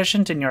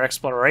proficient in your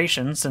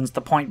exploration, since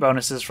the point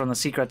bonuses from the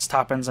secrets,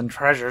 top-ends, and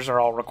treasures are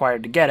all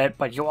required to get it,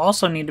 but you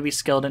also need to be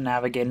skilled in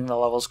navigating the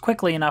levels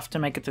quickly enough to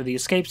make it through the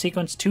escape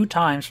sequence 2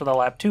 times for the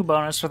lap 2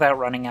 bonus without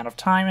running out of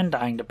time and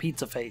dying to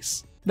Pizza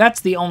Face.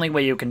 That's the only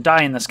way you can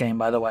die in this game,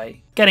 by the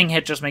way. Getting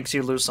hit just makes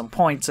you lose some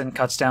points and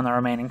cuts down the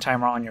remaining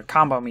timer on your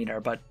combo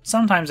meter, but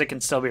sometimes it can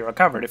still be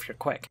recovered if you're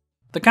quick.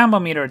 The combo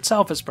meter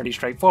itself is pretty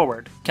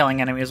straightforward.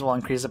 Killing enemies will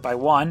increase it by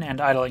 1,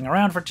 and idling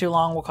around for too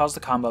long will cause the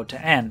combo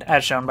to end,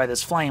 as shown by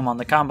this flame on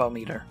the combo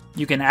meter.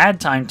 You can add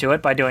time to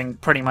it by doing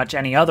pretty much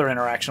any other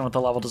interaction with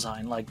the level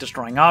design, like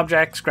destroying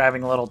objects,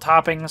 grabbing little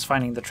toppings,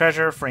 finding the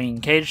treasure, freeing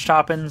cage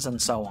top-ins,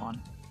 and so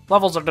on.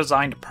 Levels are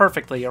designed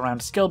perfectly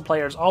around skilled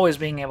players always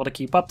being able to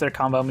keep up their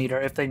combo meter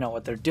if they know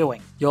what they're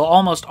doing. You'll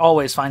almost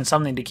always find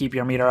something to keep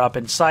your meter up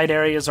in side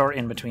areas or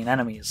in between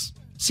enemies.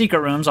 Secret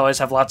rooms always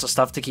have lots of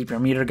stuff to keep your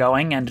meter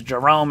going, and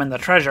Jerome and the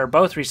treasure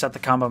both reset the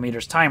combo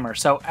meter's timer,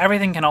 so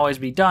everything can always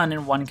be done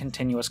in one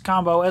continuous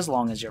combo as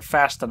long as you're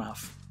fast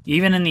enough.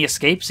 Even in the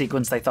escape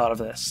sequence they thought of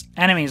this.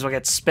 Enemies will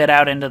get spit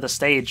out into the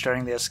stage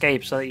during the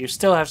escape so that you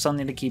still have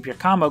something to keep your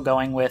combo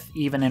going with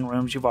even in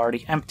rooms you've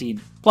already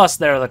emptied. Plus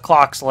there are the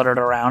clocks littered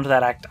around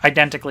that act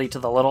identically to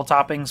the little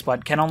toppings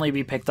but can only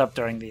be picked up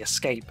during the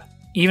escape.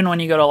 Even when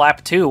you go to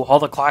lap 2, all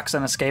the clocks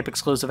and escape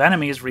exclusive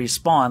enemies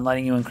respawn,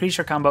 letting you increase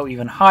your combo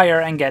even higher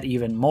and get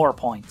even more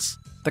points.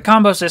 The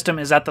combo system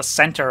is at the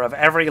center of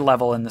every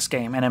level in this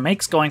game, and it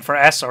makes going for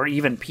S or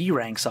even P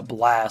ranks a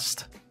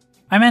blast.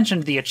 I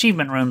mentioned the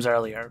achievement rooms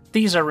earlier.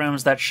 These are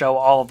rooms that show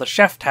all of the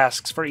chef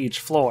tasks for each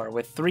floor,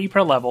 with 3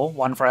 per level,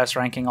 1 for S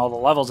ranking all the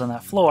levels in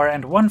that floor,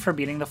 and 1 for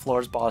beating the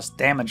floor's boss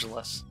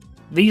damageless.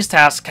 These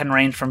tasks can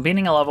range from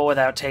beating a level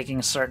without taking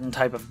a certain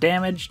type of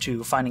damage,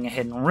 to finding a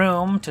hidden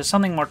room, to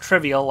something more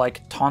trivial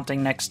like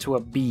taunting next to a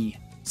bee.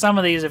 Some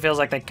of these it feels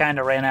like they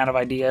kinda ran out of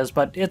ideas,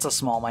 but it's a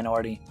small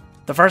minority.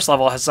 The first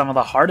level has some of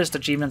the hardest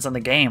achievements in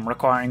the game,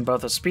 requiring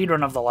both a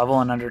speedrun of the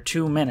level in under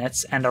 2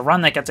 minutes, and a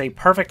run that gets a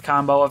perfect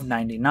combo of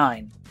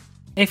 99.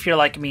 If you're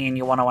like me and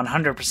you want to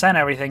 100%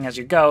 everything as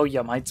you go,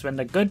 you might spend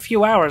a good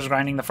few hours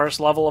grinding the first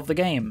level of the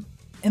game.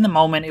 In the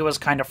moment, it was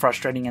kind of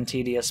frustrating and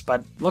tedious,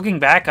 but looking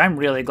back, I'm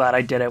really glad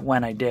I did it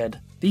when I did.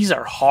 These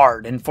are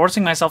hard, and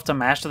forcing myself to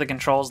master the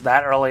controls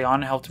that early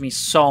on helped me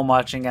so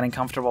much in getting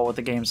comfortable with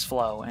the game's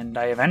flow, and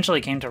I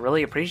eventually came to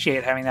really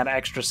appreciate having that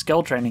extra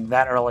skill training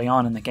that early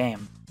on in the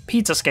game.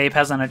 Pizzascape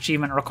has an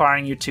achievement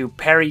requiring you to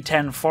parry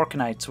 10 fork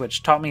knights,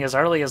 which taught me as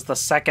early as the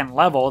second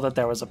level that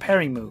there was a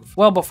parry move,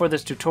 well before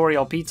this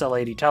tutorial pizza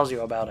lady tells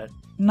you about it.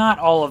 Not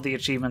all of the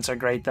achievements are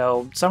great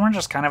though, some are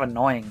just kind of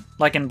annoying.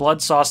 Like in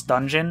Blood Sauce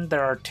Dungeon,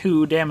 there are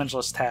 2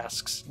 damageless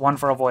tasks, one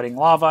for avoiding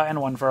lava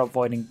and one for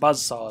avoiding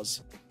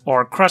buzzsaws.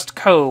 Or Crust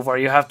Cove, where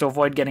you have to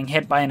avoid getting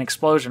hit by an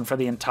explosion for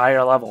the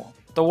entire level.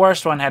 The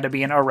worst one had to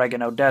be in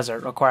Oregano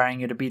Desert, requiring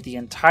you to beat the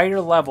entire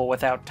level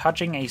without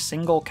touching a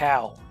single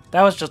cow.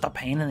 That was just a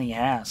pain in the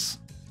ass.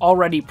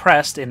 Already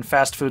Pressed in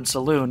Fast Food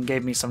Saloon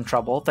gave me some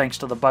trouble thanks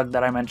to the bug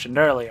that I mentioned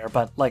earlier,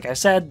 but like I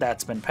said,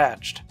 that's been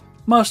patched.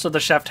 Most of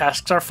the chef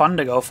tasks are fun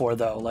to go for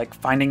though, like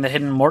finding the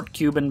hidden Mort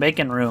Cube and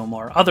Bacon Room,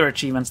 or other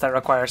achievements that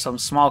require some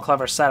small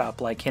clever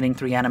setup, like hitting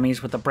 3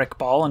 enemies with a brick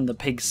ball in the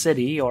Pig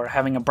City, or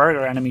having a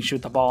burger enemy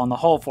shoot the ball in the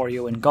hole for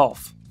you in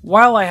Golf.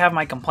 While I have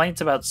my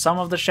complaints about some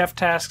of the chef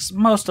tasks,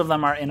 most of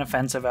them are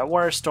inoffensive at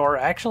worst, or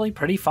actually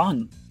pretty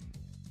fun.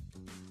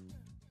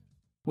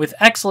 With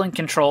excellent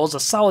controls, a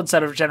solid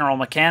set of general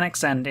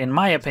mechanics, and in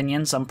my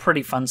opinion some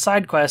pretty fun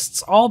side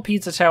quests, all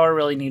Pizza Tower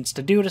really needs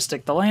to do to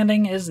stick the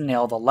landing is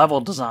nail the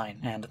level design,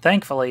 and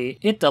thankfully,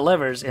 it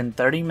delivers in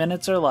 30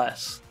 minutes or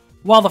less.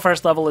 While the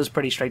first level is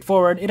pretty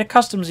straightforward, it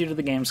accustoms you to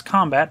the game's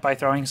combat by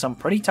throwing some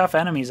pretty tough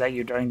enemies at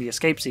you during the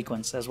escape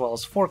sequence, as well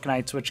as fork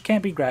knights which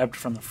can't be grabbed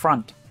from the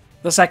front.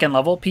 The second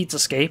level,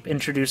 Pizzascape,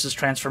 introduces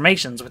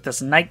transformations with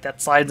this knight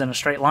that slides in a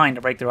straight line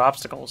to break through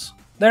obstacles.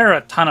 There are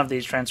a ton of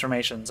these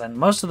transformations, and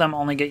most of them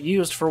only get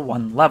used for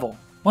one level.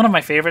 One of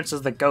my favorites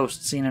is the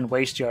ghost scene in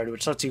Waste Yard,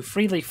 which lets you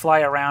freely fly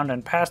around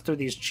and pass through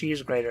these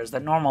cheese graters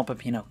that normal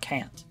Peppino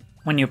can't.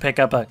 When you pick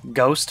up a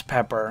ghost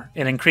pepper,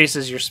 it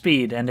increases your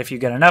speed, and if you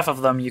get enough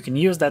of them, you can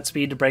use that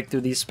speed to break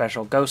through these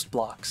special ghost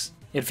blocks.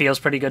 It feels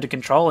pretty good to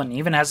control and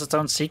even has its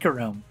own secret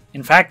room.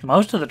 In fact,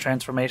 most of the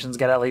transformations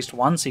get at least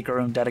one secret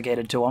room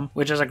dedicated to them,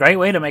 which is a great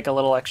way to make a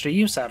little extra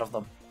use out of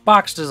them.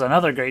 Boxed is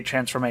another great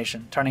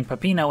transformation, turning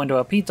Peppino into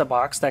a pizza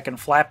box that can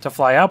flap to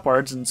fly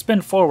upwards and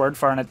spin forward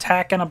for an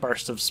attack and a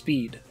burst of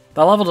speed.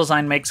 The level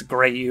design makes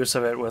great use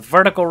of it, with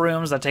vertical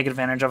rooms that take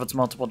advantage of its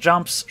multiple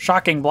jumps,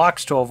 shocking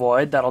blocks to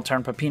avoid that'll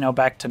turn Peppino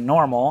back to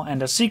normal,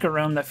 and a secret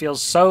room that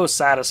feels so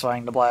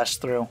satisfying to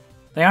blast through.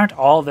 They aren't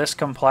all this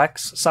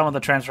complex. Some of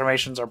the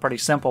transformations are pretty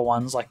simple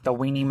ones, like the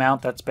weenie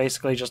mount that's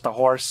basically just a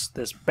horse,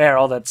 this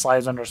barrel that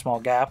slides under small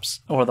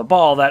gaps, or the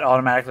ball that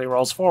automatically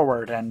rolls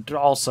forward and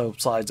also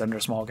slides under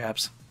small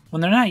gaps.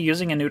 When they're not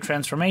using a new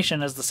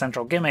transformation as the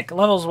central gimmick,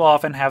 levels will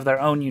often have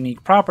their own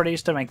unique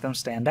properties to make them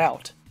stand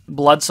out.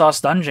 Blood Sauce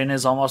Dungeon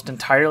is almost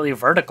entirely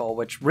vertical,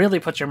 which really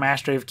puts your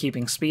mastery of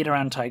keeping speed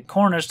around tight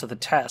corners to the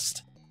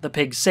test. The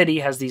Pig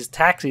City has these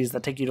taxis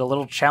that take you to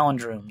little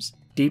challenge rooms.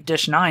 Deep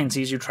Dish 9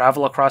 sees you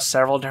travel across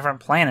several different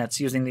planets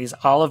using these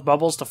olive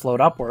bubbles to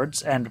float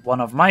upwards, and one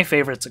of my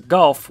favorites,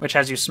 Golf, which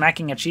has you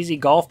smacking a cheesy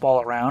golf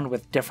ball around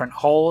with different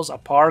holes, a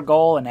par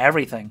goal, and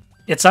everything.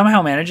 It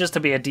somehow manages to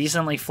be a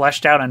decently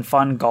fleshed out and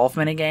fun golf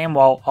minigame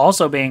while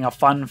also being a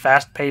fun,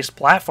 fast-paced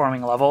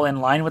platforming level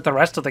in line with the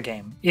rest of the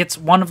game. It's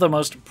one of the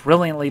most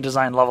brilliantly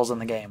designed levels in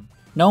the game.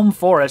 Gnome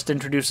Forest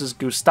introduces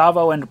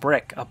Gustavo and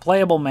Brick, a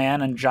playable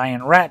man and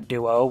giant rat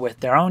duo with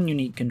their own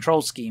unique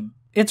control scheme.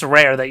 It's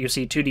rare that you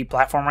see 2D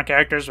platformer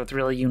characters with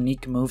really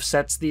unique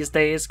movesets these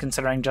days,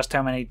 considering just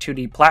how many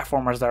 2D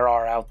platformers there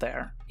are out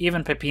there.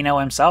 Even Peppino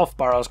himself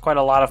borrows quite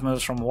a lot of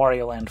moves from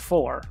Wario Land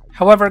 4.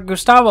 However,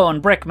 Gustavo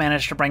and Brick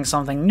manage to bring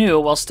something new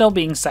while still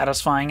being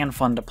satisfying and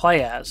fun to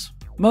play as.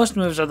 Most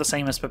moves are the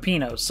same as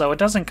Peppino's, so it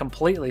doesn't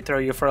completely throw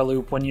you for a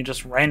loop when you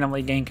just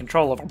randomly gain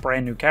control of a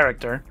brand new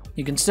character.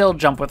 You can still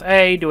jump with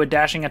A, do a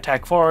dashing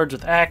attack forwards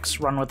with X,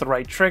 run with the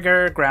right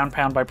trigger, ground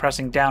pound by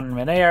pressing down in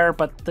midair,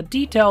 but the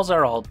details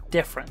are all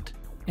different.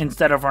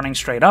 Instead of running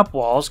straight up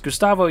walls,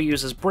 Gustavo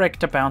uses Brick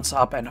to bounce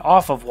up and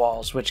off of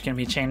walls, which can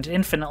be chained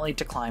infinitely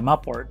to climb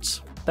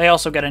upwards. They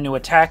also get a new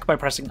attack by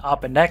pressing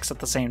up and X at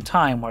the same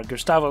time, where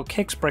Gustavo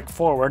kicks Brick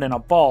forward in a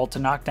ball to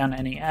knock down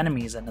any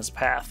enemies in his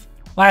path.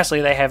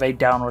 Lastly, they have a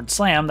downward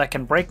slam that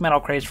can break metal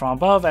crates from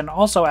above and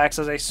also acts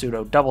as a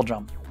pseudo double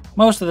jump.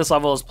 Most of this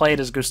level is played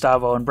as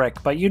Gustavo and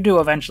Brick, but you do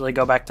eventually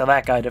go back to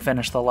that guy to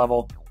finish the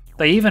level.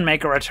 They even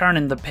make a return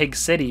in the Pig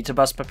City to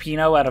bust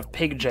Peppino out of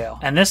pig jail,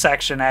 and this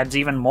section adds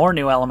even more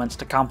new elements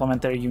to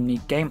complement their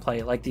unique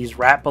gameplay, like these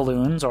rat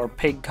balloons or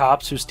pig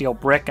cops who steal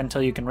Brick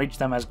until you can reach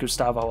them as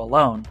Gustavo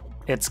alone.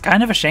 It's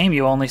kind of a shame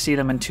you only see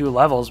them in 2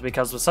 levels,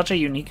 because with such a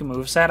unique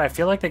moveset, I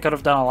feel like they could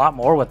have done a lot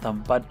more with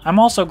them, but I'm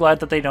also glad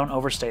that they don't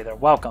overstay their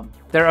welcome.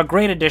 They're a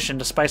great addition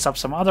to spice up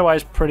some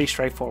otherwise pretty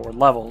straightforward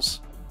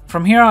levels.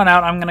 From here on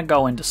out, I'm going to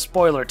go into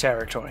spoiler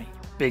territory.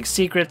 Big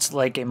secrets,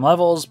 late game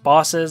levels,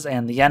 bosses,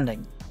 and the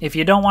ending. If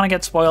you don't want to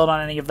get spoiled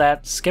on any of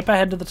that, skip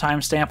ahead to the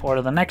timestamp or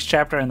to the next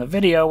chapter in the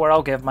video where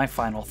I'll give my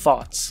final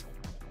thoughts.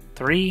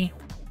 3,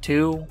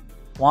 2,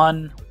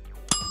 1...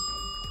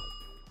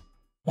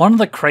 One of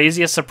the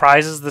craziest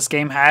surprises this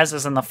game has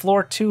is in the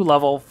Floor 2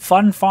 level,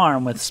 Fun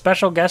Farm with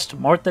special guest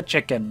Mort the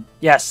Chicken.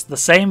 Yes, the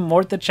same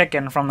Mort the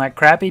Chicken from that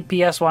crappy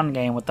PS1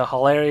 game with the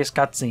hilarious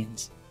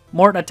cutscenes.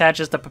 Mort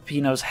attaches to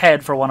Peppino's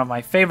head for one of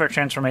my favorite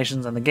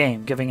transformations in the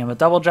game, giving him a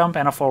double jump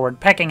and a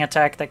forward pecking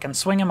attack that can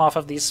swing him off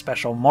of these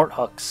special Mort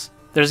hooks.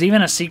 There's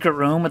even a secret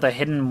room with a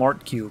hidden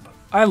Mort cube.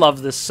 I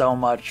love this so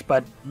much,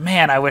 but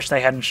man, I wish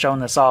they hadn't shown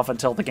this off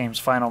until the game's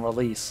final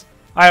release.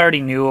 I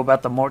already knew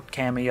about the Mort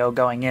cameo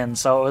going in,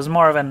 so it was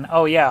more of an,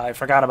 oh yeah, I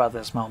forgot about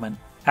this moment.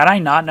 Had I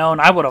not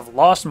known, I would have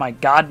lost my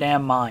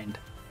goddamn mind.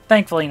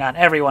 Thankfully, not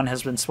everyone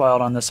has been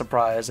spoiled on this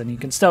surprise, and you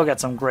can still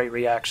get some great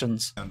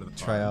reactions.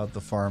 Try out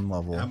the farm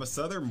level. I'm a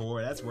Southern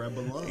boy, that's where I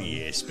belong.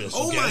 Yeah, special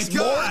Oh guest. my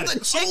god! More the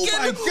chicken?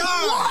 Oh my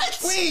god! What?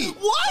 Wait!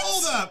 What?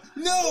 Hold up!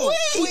 No!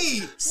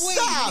 Wait!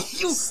 Stop!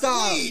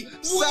 Stop!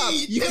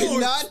 You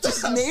cannot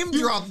just name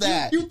drop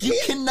that. You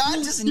cannot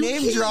just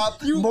name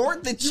drop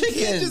Mort the Chicken.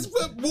 You can't just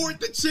put Mort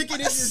the Chicken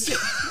in your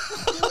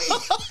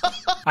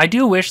I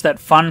do wish that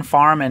Fun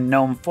Farm and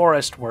Gnome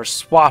Forest were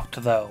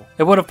swapped though.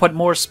 It would have put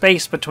more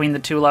space between the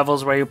 2 levels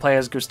where you play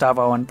as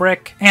Gustavo and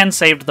Brick, and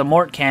saved the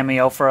Mort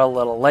cameo for a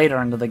little later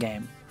into the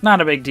game.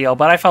 Not a big deal,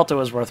 but I felt it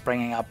was worth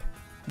bringing up.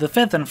 The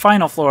 5th and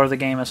final floor of the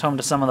game is home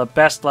to some of the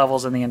best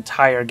levels in the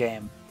entire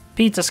game.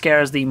 Pizza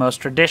Scare is the most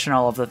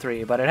traditional of the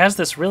 3, but it has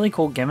this really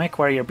cool gimmick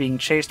where you're being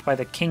chased by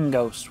the King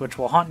Ghost, which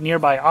will haunt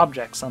nearby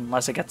objects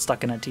unless it gets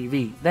stuck in a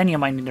TV. Then you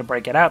might need to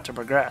break it out to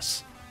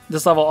progress.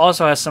 This level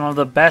also has some of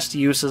the best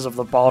uses of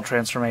the ball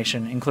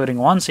transformation, including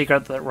one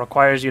secret that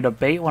requires you to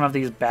bait one of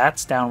these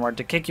bats downward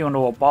to kick you into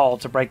a ball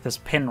to break this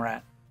pin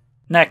rat.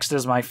 Next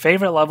is my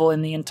favorite level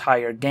in the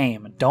entire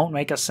game, Don't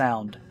Make a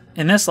Sound.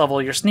 In this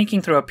level, you're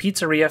sneaking through a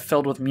pizzeria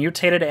filled with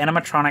mutated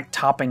animatronic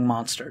topping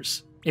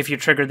monsters. If you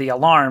trigger the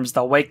alarms,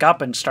 they'll wake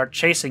up and start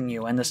chasing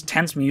you, and this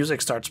tense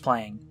music starts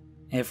playing.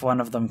 If one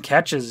of them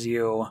catches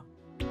you...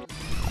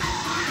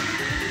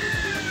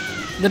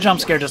 The jump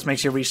scare just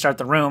makes you restart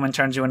the room and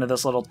turns you into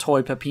this little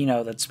toy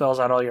Peppino that spells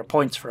out all your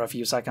points for a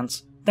few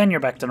seconds. Then you're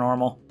back to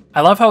normal.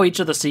 I love how each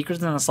of the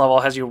secrets in this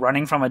level has you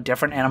running from a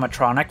different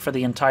animatronic for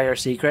the entire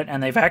secret,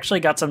 and they've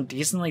actually got some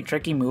decently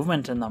tricky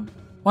movement in them.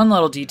 One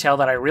little detail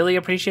that I really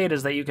appreciate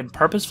is that you can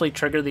purposefully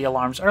trigger the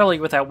alarms early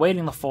without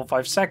waiting the full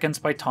 5 seconds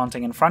by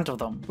taunting in front of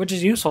them, which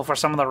is useful for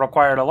some of the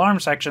required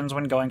alarm sections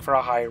when going for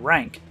a high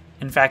rank.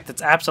 In fact,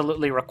 it's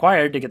absolutely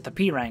required to get the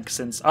P rank,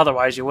 since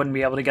otherwise you wouldn't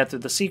be able to get through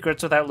the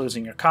secrets without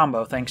losing your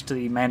combo thanks to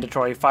the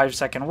mandatory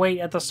 5-second wait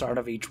at the start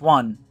of each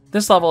one.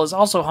 This level is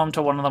also home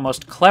to one of the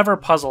most clever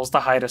puzzles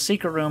to hide a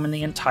secret room in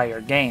the entire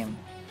game.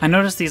 I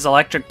noticed these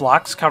electric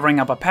blocks covering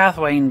up a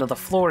pathway into the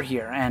floor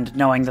here, and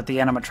knowing that the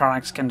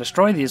animatronics can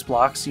destroy these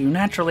blocks, you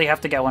naturally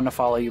have to get one to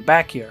follow you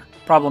back here.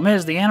 Problem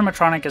is, the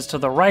animatronic is to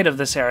the right of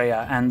this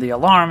area, and the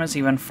alarm is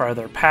even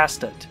further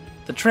past it.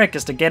 The trick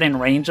is to get in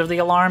range of the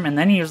alarm and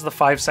then use the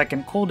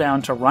 5-second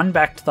cooldown to run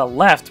back to the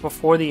left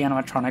before the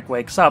animatronic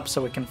wakes up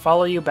so it can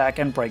follow you back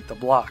and break the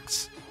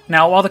blocks.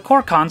 Now, while the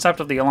core concept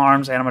of the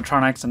alarms,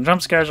 animatronics, and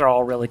jump scares are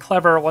all really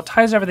clever, what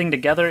ties everything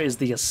together is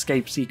the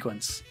escape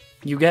sequence.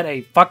 You get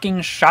a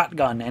fucking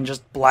shotgun and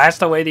just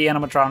blast away the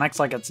animatronics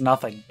like it's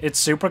nothing. It's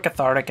super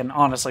cathartic and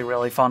honestly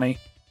really funny.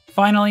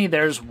 Finally,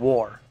 there's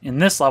war. In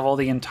this level,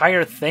 the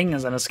entire thing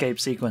is an escape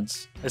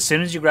sequence. As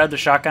soon as you grab the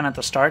shotgun at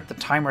the start, the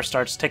timer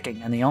starts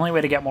ticking, and the only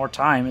way to get more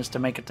time is to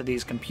make it to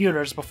these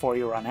computers before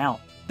you run out.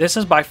 This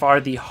is by far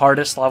the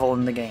hardest level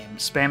in the game,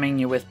 spamming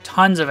you with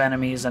tons of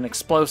enemies and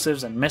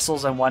explosives and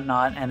missiles and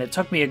whatnot, and it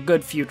took me a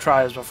good few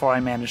tries before I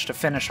managed to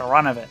finish a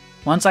run of it.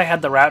 Once I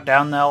had the route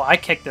down though, I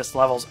kicked this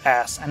level's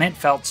ass, and it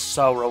felt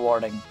so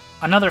rewarding.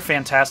 Another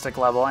fantastic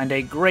level, and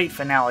a great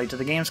finale to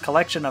the game's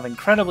collection of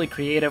incredibly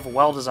creative,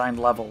 well-designed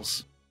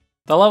levels.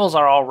 The levels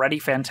are already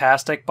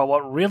fantastic, but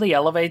what really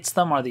elevates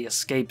them are the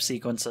escape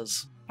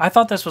sequences. I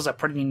thought this was a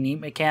pretty neat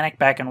mechanic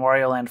back in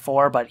Wario Land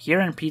 4, but here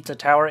in Pizza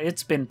Tower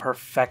it's been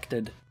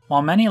perfected.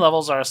 While many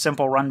levels are a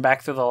simple run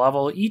back through the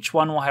level, each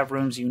one will have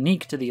rooms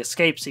unique to the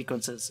escape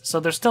sequences,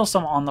 so there's still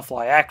some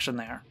on-the-fly action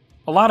there.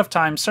 A lot of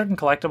times, certain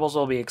collectibles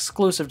will be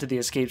exclusive to the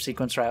escape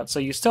sequence route, so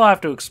you still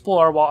have to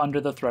explore while under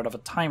the threat of a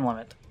time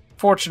limit.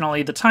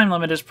 Fortunately, the time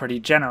limit is pretty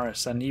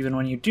generous, and even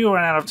when you do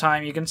run out of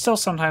time, you can still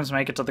sometimes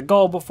make it to the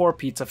goal before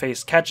Pizza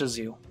Face catches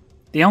you.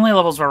 The only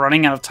levels where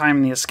running out of time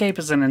in the escape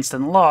is an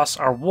instant loss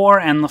are War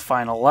and the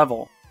final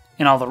level.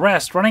 In all the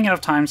rest, running out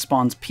of time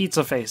spawns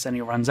Pizza Face and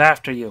he runs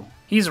after you.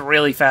 He's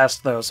really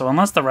fast though, so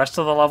unless the rest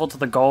of the level to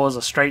the goal is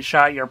a straight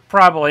shot, you're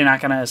probably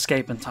not going to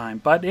escape in time,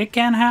 but it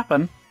can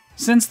happen.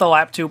 Since the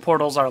Lap 2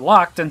 portals are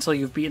locked until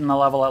you've beaten the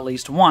level at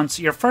least once,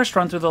 your first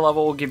run through the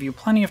level will give you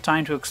plenty of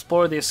time to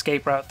explore the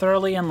escape route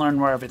thoroughly and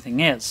learn where everything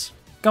is.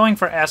 Going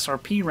for S or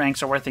P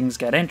ranks are where things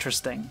get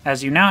interesting,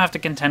 as you now have to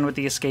contend with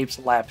the escape's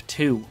Lap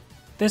 2.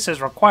 This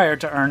is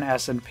required to earn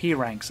S and P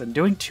ranks, and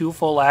doing 2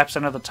 full laps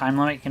under the time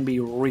limit can be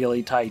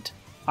really tight.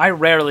 I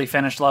rarely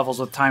finished levels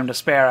with time to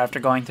spare after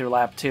going through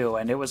Lap 2,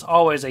 and it was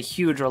always a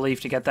huge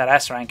relief to get that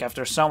S rank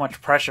after so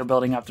much pressure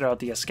building up throughout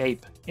the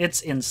escape.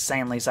 It's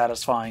insanely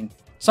satisfying.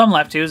 Some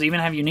Lap 2s even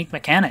have unique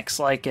mechanics,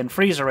 like in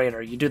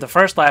Freezerator, you do the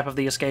first lap of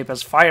the escape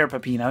as Fire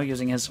Peppino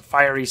using his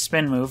fiery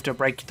spin move to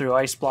break through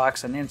ice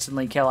blocks and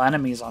instantly kill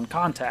enemies on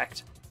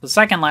contact. The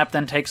second lap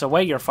then takes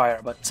away your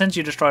fire, but since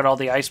you destroyed all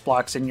the ice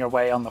blocks in your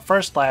way on the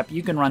first lap,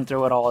 you can run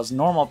through it all as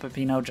normal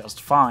Peppino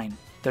just fine.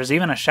 There's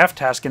even a chef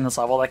task in this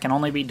level that can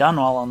only be done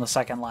while on the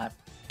second lap.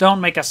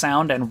 Don't Make a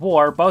Sound and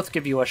War both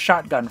give you a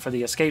shotgun for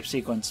the escape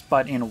sequence,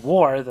 but in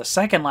War, the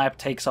second lap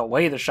takes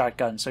away the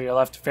shotgun, so you're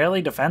left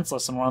fairly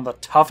defenseless in one of the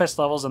toughest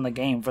levels in the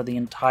game for the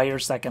entire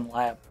second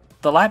lap.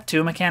 The Lap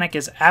 2 mechanic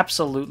is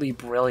absolutely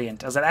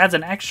brilliant, as it adds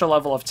an extra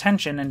level of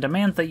tension and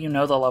demands that you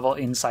know the level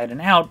inside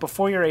and out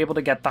before you're able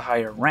to get the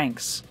higher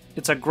ranks.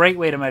 It's a great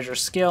way to measure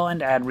skill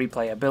and add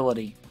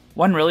replayability.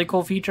 One really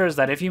cool feature is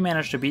that if you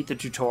manage to beat the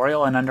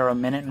tutorial in under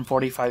 1 minute and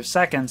 45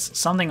 seconds,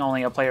 something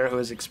only a player who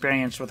is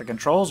experienced with the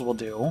controls will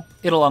do,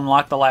 it'll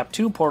unlock the Lap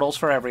 2 portals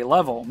for every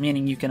level,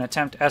 meaning you can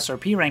attempt S or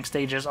P rank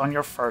stages on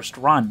your first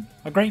run.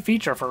 A great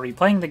feature for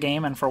replaying the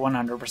game and for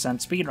 100%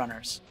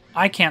 speedrunners.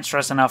 I can't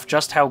stress enough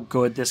just how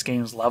good this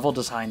game's level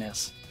design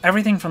is.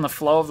 Everything from the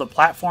flow of the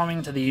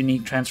platforming to the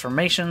unique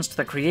transformations to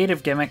the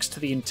creative gimmicks to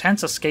the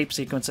intense escape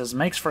sequences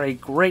makes for a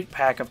great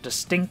pack of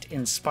distinct,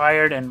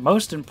 inspired, and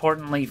most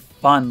importantly,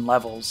 fun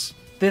levels.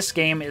 This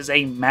game is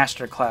a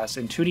masterclass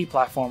in 2D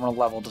platformer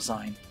level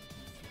design.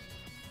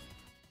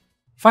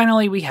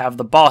 Finally, we have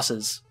the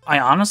bosses. I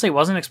honestly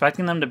wasn't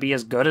expecting them to be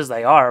as good as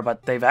they are,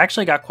 but they've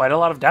actually got quite a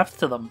lot of depth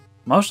to them.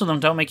 Most of them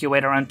don't make you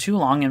wait around too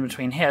long in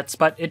between hits,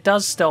 but it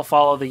does still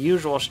follow the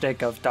usual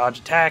shtick of dodge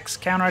attacks,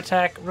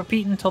 counterattack,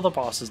 repeat until the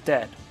boss is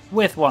dead,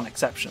 with one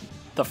exception.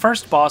 The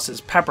first boss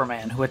is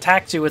Pepperman, who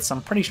attacks you with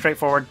some pretty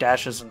straightforward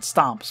dashes and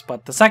stomps,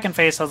 but the second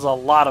phase has a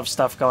lot of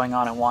stuff going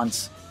on at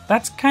once.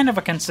 That's kind of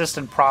a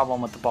consistent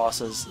problem with the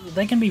bosses.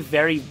 They can be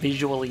very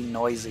visually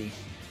noisy.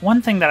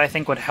 One thing that I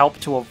think would help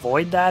to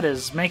avoid that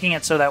is making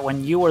it so that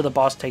when you or the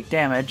boss take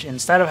damage,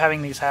 instead of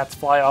having these hats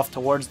fly off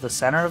towards the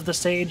center of the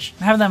stage,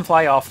 have them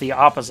fly off the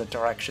opposite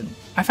direction.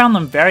 I found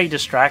them very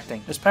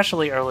distracting,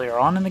 especially earlier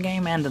on in the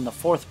game and in the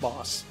 4th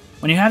boss.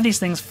 When you have these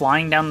things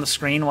flying down the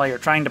screen while you're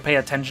trying to pay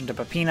attention to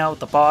Peppino,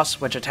 the boss,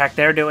 which attack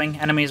they're doing,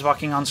 enemies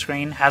walking on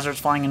screen, hazards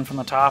flying in from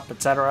the top,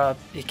 etc.,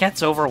 it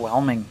gets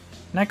overwhelming.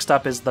 Next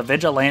up is the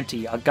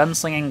Vigilante, a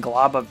gunslinging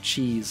glob of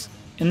cheese.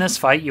 In this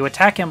fight, you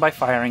attack him by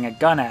firing a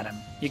gun at him.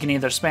 You can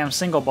either spam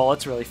single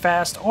bullets really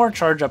fast, or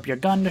charge up your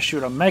gun to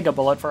shoot a mega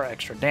bullet for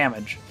extra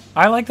damage.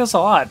 I like this a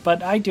lot,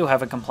 but I do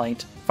have a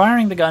complaint.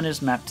 Firing the gun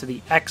is mapped to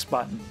the X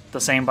button,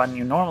 the same button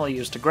you normally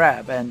use to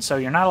grab, and so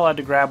you're not allowed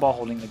to grab while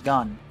holding the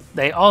gun.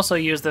 They also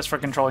use this for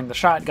controlling the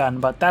shotgun,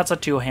 but that's a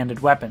two-handed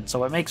weapon,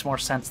 so it makes more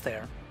sense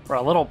there. For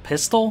a little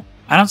pistol?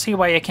 I don't see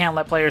why you can't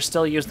let players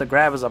still use the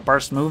grab as a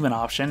burst movement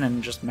option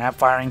and just map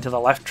firing to the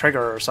left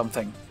trigger or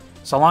something.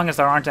 So long as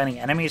there aren't any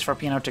enemies for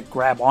Pino to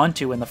grab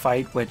onto in the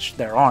fight, which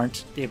there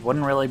aren't, it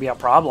wouldn't really be a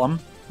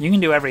problem. You can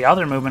do every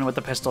other movement with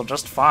the pistol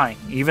just fine,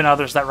 even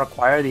others that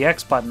require the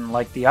X button,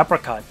 like the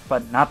uppercut,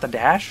 but not the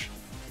dash?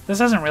 This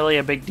isn't really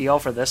a big deal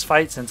for this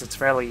fight since it's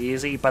fairly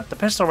easy, but the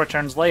pistol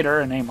returns later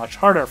in a much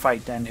harder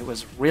fight, and it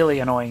was really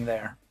annoying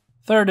there.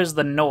 Third is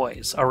the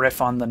Noise, a riff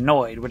on the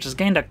Noid, which has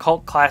gained a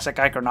cult classic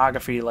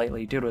iconography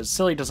lately due to its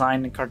silly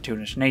design and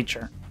cartoonish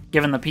nature.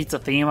 Given the pizza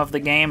theme of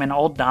the game, an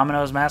old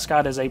Domino's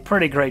mascot is a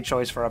pretty great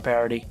choice for a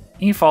parody.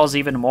 He falls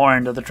even more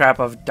into the trap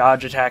of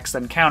dodge attacks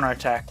than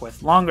counterattack,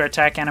 with longer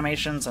attack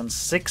animations and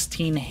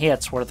 16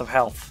 hits worth of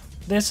health.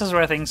 This is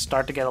where things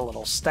start to get a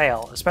little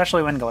stale,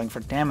 especially when going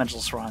for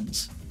damageless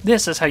runs.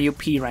 This is how you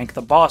P-rank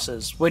the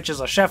bosses, which is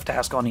a chef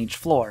task on each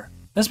floor.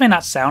 This may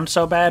not sound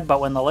so bad,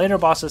 but when the later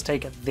bosses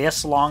take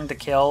this long to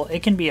kill,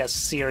 it can be a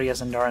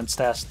serious endurance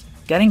test.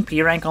 Getting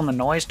P-rank on the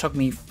Noise took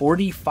me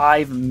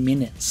 45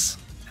 minutes.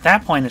 At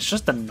that point, it's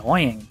just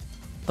annoying.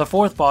 The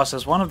 4th boss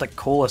is one of the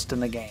coolest in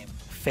the game,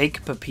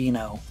 Fake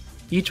Peppino.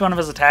 Each one of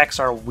his attacks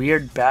are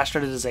weird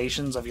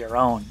bastardizations of your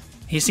own.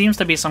 He seems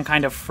to be some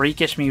kind of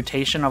freakish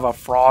mutation of a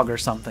frog or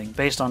something,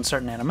 based on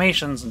certain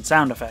animations and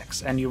sound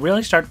effects, and you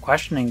really start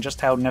questioning just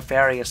how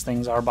nefarious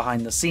things are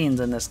behind the scenes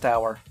in this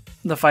tower.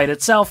 The fight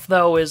itself,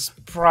 though, is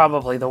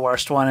probably the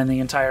worst one in the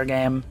entire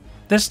game.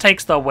 This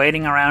takes the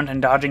waiting around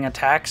and dodging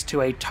attacks to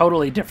a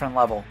totally different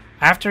level.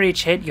 After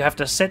each hit, you have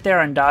to sit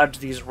there and dodge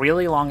these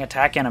really long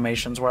attack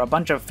animations where a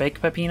bunch of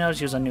fake Peppinos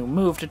use a new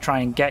move to try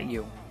and get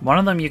you. One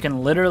of them you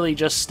can literally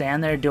just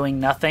stand there doing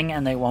nothing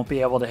and they won't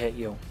be able to hit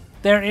you.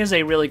 There is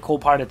a really cool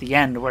part at the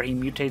end where he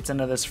mutates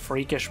into this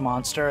freakish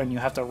monster and you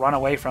have to run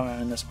away from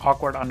him in this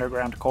awkward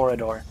underground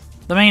corridor.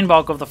 The main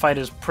bulk of the fight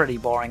is pretty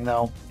boring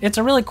though. It's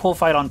a really cool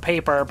fight on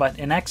paper, but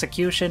in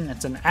execution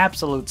it's an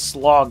absolute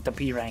slog to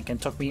P-rank and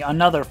took me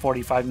another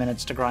 45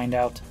 minutes to grind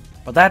out.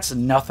 But that's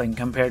nothing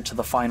compared to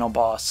the final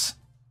boss.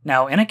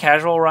 Now, in a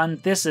casual run,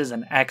 this is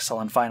an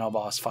excellent final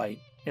boss fight.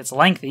 It's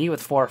lengthy,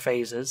 with 4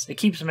 phases, it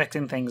keeps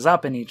mixing things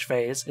up in each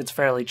phase, it's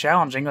fairly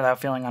challenging without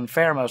feeling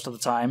unfair most of the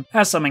time,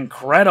 has some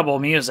incredible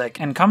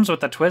music, and comes with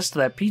the twist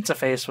that Pizza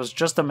Face was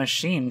just a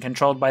machine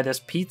controlled by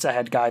this pizza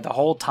head guy the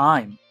whole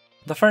time.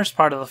 The first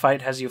part of the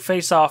fight has you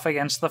face off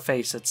against the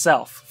face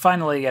itself,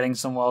 finally getting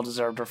some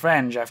well-deserved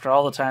revenge after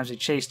all the times he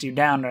chased you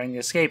down during the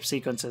escape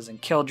sequences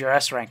and killed your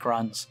S-rank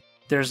runs.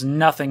 There's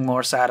nothing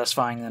more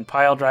satisfying than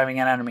pile-driving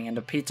an enemy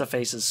into Pizza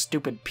Face's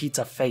stupid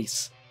pizza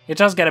face. It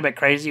does get a bit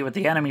crazy with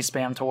the enemy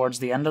spam towards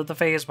the end of the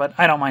phase, but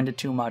I don't mind it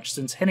too much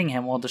since hitting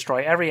him will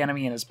destroy every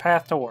enemy in his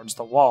path towards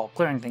the wall,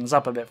 clearing things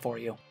up a bit for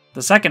you.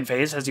 The second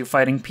phase has you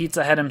fighting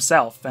Pizza Head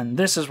himself, and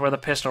this is where the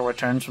pistol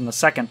returns from the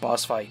second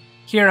boss fight.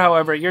 Here,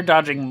 however, you're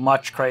dodging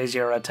much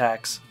crazier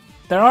attacks.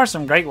 There are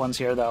some great ones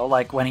here though,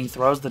 like when he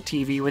throws the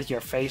TV with your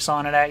face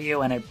on it at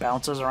you and it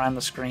bounces around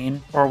the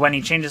screen, or when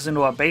he changes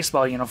into a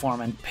baseball uniform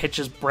and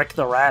pitches Brick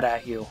the Rat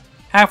at you.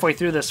 Halfway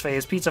through this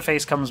phase, Pizza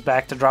Face comes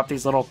back to drop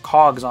these little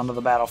cogs onto the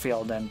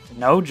battlefield, and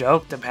no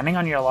joke, depending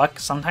on your luck,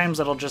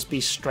 sometimes it'll just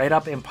be straight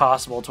up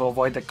impossible to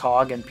avoid the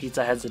cog and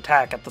Pizza Head's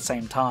attack at the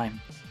same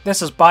time.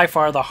 This is by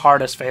far the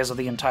hardest phase of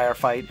the entire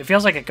fight. It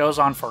feels like it goes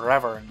on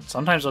forever, and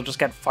sometimes you'll just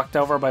get fucked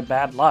over by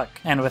bad luck.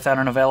 And without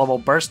an available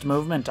burst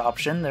movement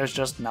option, there's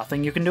just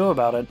nothing you can do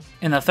about it.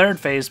 In the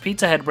third phase,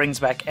 Pizza Head brings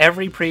back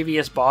every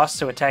previous boss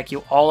to attack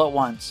you all at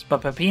once,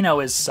 but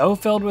Peppino is so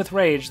filled with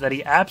rage that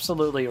he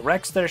absolutely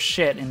wrecks their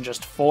shit in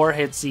just 4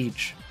 hits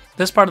each.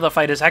 This part of the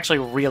fight is actually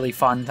really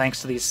fun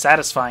thanks to these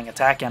satisfying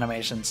attack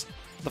animations.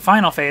 The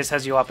final phase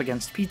has you up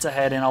against Pizza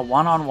Head in a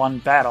one-on-one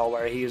battle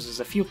where he uses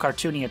a few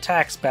cartoony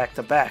attacks back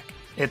to back.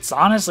 It's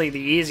honestly the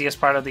easiest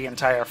part of the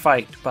entire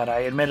fight, but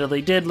I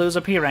admittedly did lose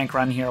a P-rank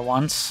run here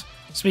once.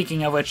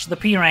 Speaking of which, the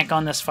P-rank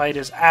on this fight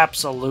is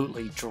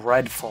absolutely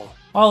dreadful.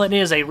 While it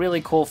is a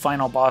really cool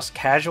final boss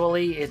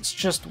casually, it's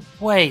just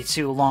way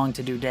too long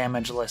to do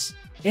damageless.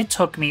 It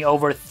took me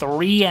over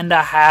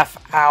 3.5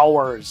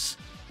 hours.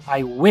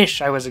 I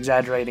wish I was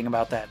exaggerating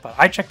about that, but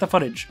I checked the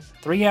footage.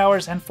 3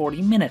 hours and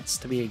 40 minutes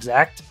to be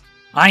exact.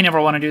 I never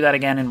want to do that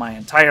again in my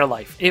entire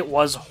life. It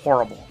was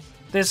horrible.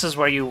 This is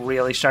where you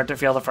really start to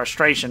feel the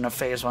frustration of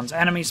Phase 1's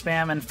enemy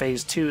spam and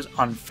Phase 2's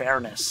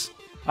unfairness.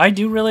 I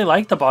do really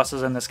like the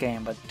bosses in this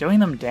game, but doing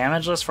them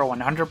damageless for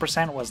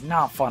 100% was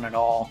not fun at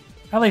all.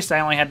 At least I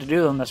only had to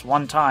do them this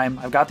one time.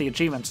 I've got the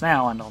achievements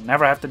now, and I'll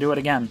never have to do it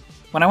again.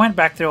 When I went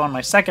back through on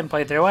my second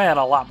playthrough, I had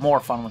a lot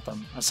more fun with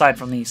them, aside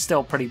from the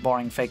still pretty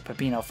boring fake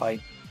Peppino fight.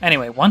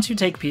 Anyway, once you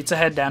take Pizza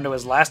Head down to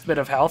his last bit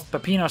of health,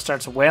 Peppino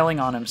starts wailing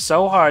on him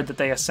so hard that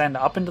they ascend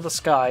up into the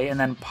sky, and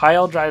then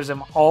Pile drives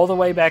him all the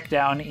way back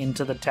down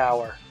into the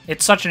tower.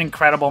 It's such an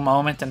incredible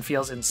moment and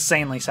feels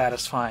insanely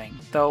satisfying,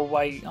 though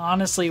I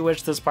honestly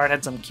wish this part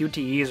had some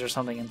QTEs or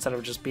something instead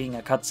of just being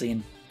a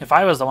cutscene. If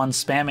I was the one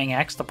spamming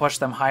X to push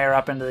them higher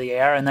up into the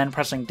air and then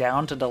pressing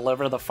down to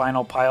deliver the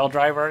final pile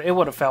driver, it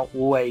would have felt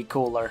way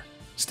cooler.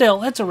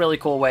 Still, it's a really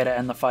cool way to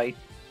end the fight.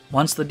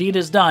 Once the deed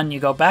is done,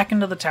 you go back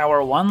into the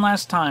tower one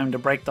last time to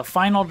break the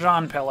final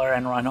John pillar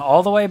and run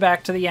all the way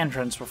back to the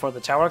entrance before the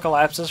tower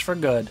collapses for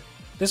good.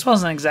 This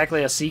wasn't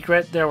exactly a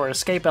secret. There were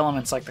escape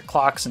elements like the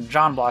clocks and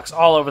John blocks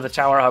all over the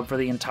tower hub for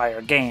the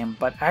entire game,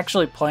 but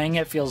actually playing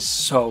it feels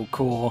so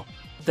cool.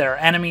 There are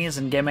enemies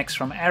and gimmicks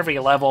from every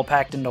level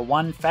packed into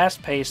one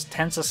fast-paced,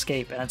 tense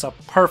escape, and it's a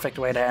perfect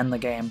way to end the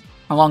game.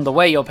 Along the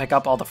way, you'll pick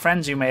up all the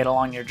friends you made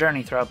along your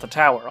journey throughout the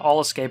tower, all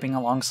escaping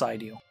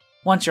alongside you.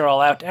 Once you're all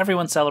out,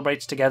 everyone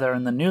celebrates together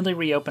in the newly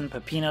reopened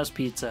Peppino's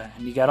Pizza,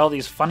 and you get all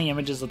these funny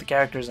images of the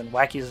characters and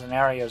wacky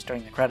scenarios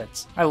during the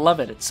credits. I love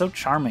it, it's so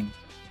charming.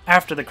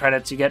 After the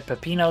credits, you get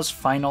Peppino's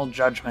Final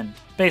Judgment,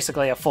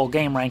 basically a full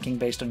game ranking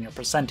based on your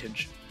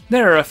percentage.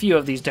 There are a few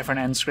of these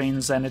different end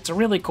screens, and it's a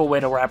really cool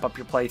way to wrap up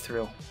your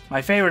playthrough.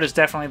 My favorite is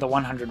definitely the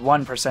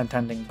 101%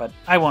 ending, but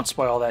I won't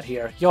spoil that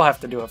here, you'll have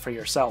to do it for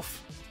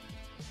yourself.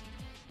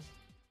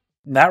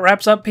 That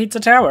wraps up Pizza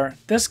Tower.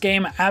 This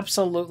game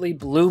absolutely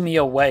blew me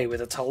away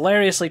with its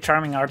hilariously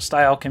charming art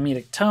style,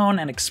 comedic tone,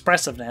 and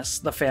expressiveness,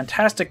 the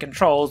fantastic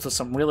controls with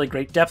some really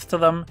great depth to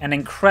them, and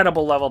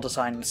incredible level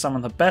design with some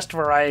of the best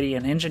variety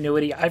and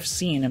ingenuity I've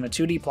seen in a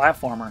 2D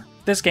platformer.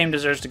 This game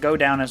deserves to go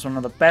down as one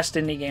of the best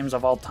indie games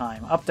of all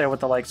time, up there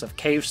with the likes of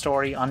Cave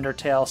Story,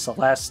 Undertale,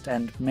 Celeste,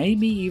 and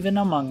maybe even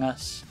Among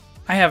Us.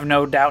 I have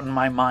no doubt in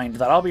my mind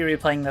that I'll be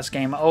replaying this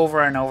game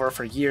over and over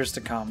for years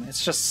to come.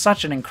 It's just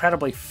such an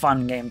incredibly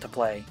fun game to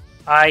play.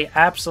 I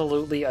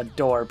absolutely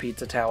adore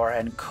Pizza Tower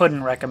and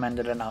couldn't recommend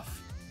it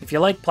enough. If you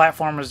like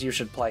platformers, you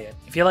should play it.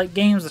 If you like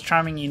games with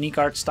charming, unique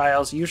art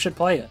styles, you should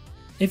play it.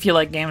 If you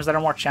like games that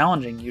are more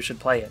challenging, you should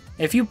play it.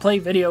 If you play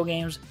video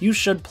games, you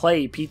should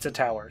play Pizza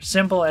Tower.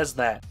 Simple as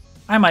that.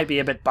 I might be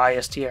a bit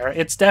biased here.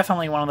 It's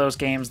definitely one of those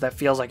games that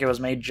feels like it was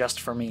made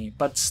just for me,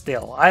 but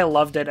still, I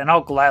loved it and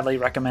I'll gladly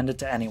recommend it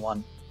to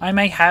anyone. I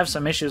may have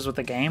some issues with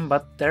the game,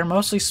 but they're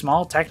mostly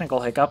small technical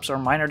hiccups or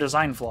minor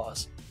design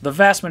flaws. The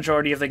vast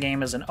majority of the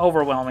game is an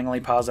overwhelmingly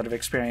positive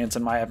experience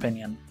in my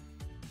opinion.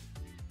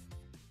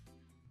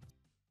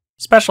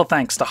 Special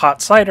thanks to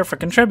HotCyder for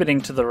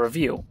contributing to the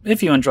review.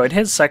 If you enjoyed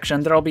his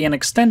section, there'll be an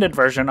extended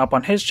version up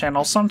on his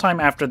channel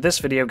sometime after this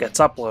video gets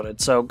uploaded,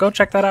 so go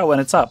check that out when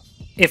it's up.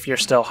 If you're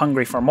still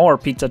hungry for more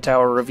Pizza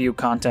Tower review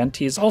content,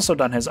 he's also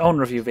done his own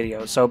review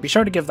videos, so be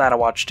sure to give that a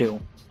watch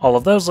too. All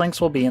of those links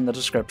will be in the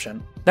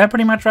description. That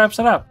pretty much wraps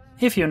it up.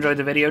 If you enjoyed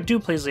the video, do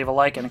please leave a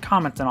like and a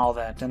comment and all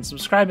that, and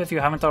subscribe if you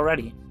haven't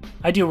already.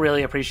 I do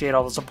really appreciate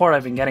all the support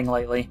I've been getting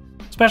lately.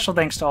 Special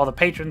thanks to all the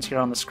patrons here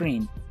on the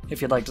screen.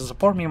 If you'd like to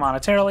support me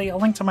monetarily, a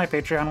link to my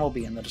Patreon will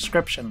be in the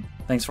description.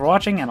 Thanks for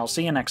watching, and I'll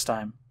see you next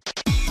time.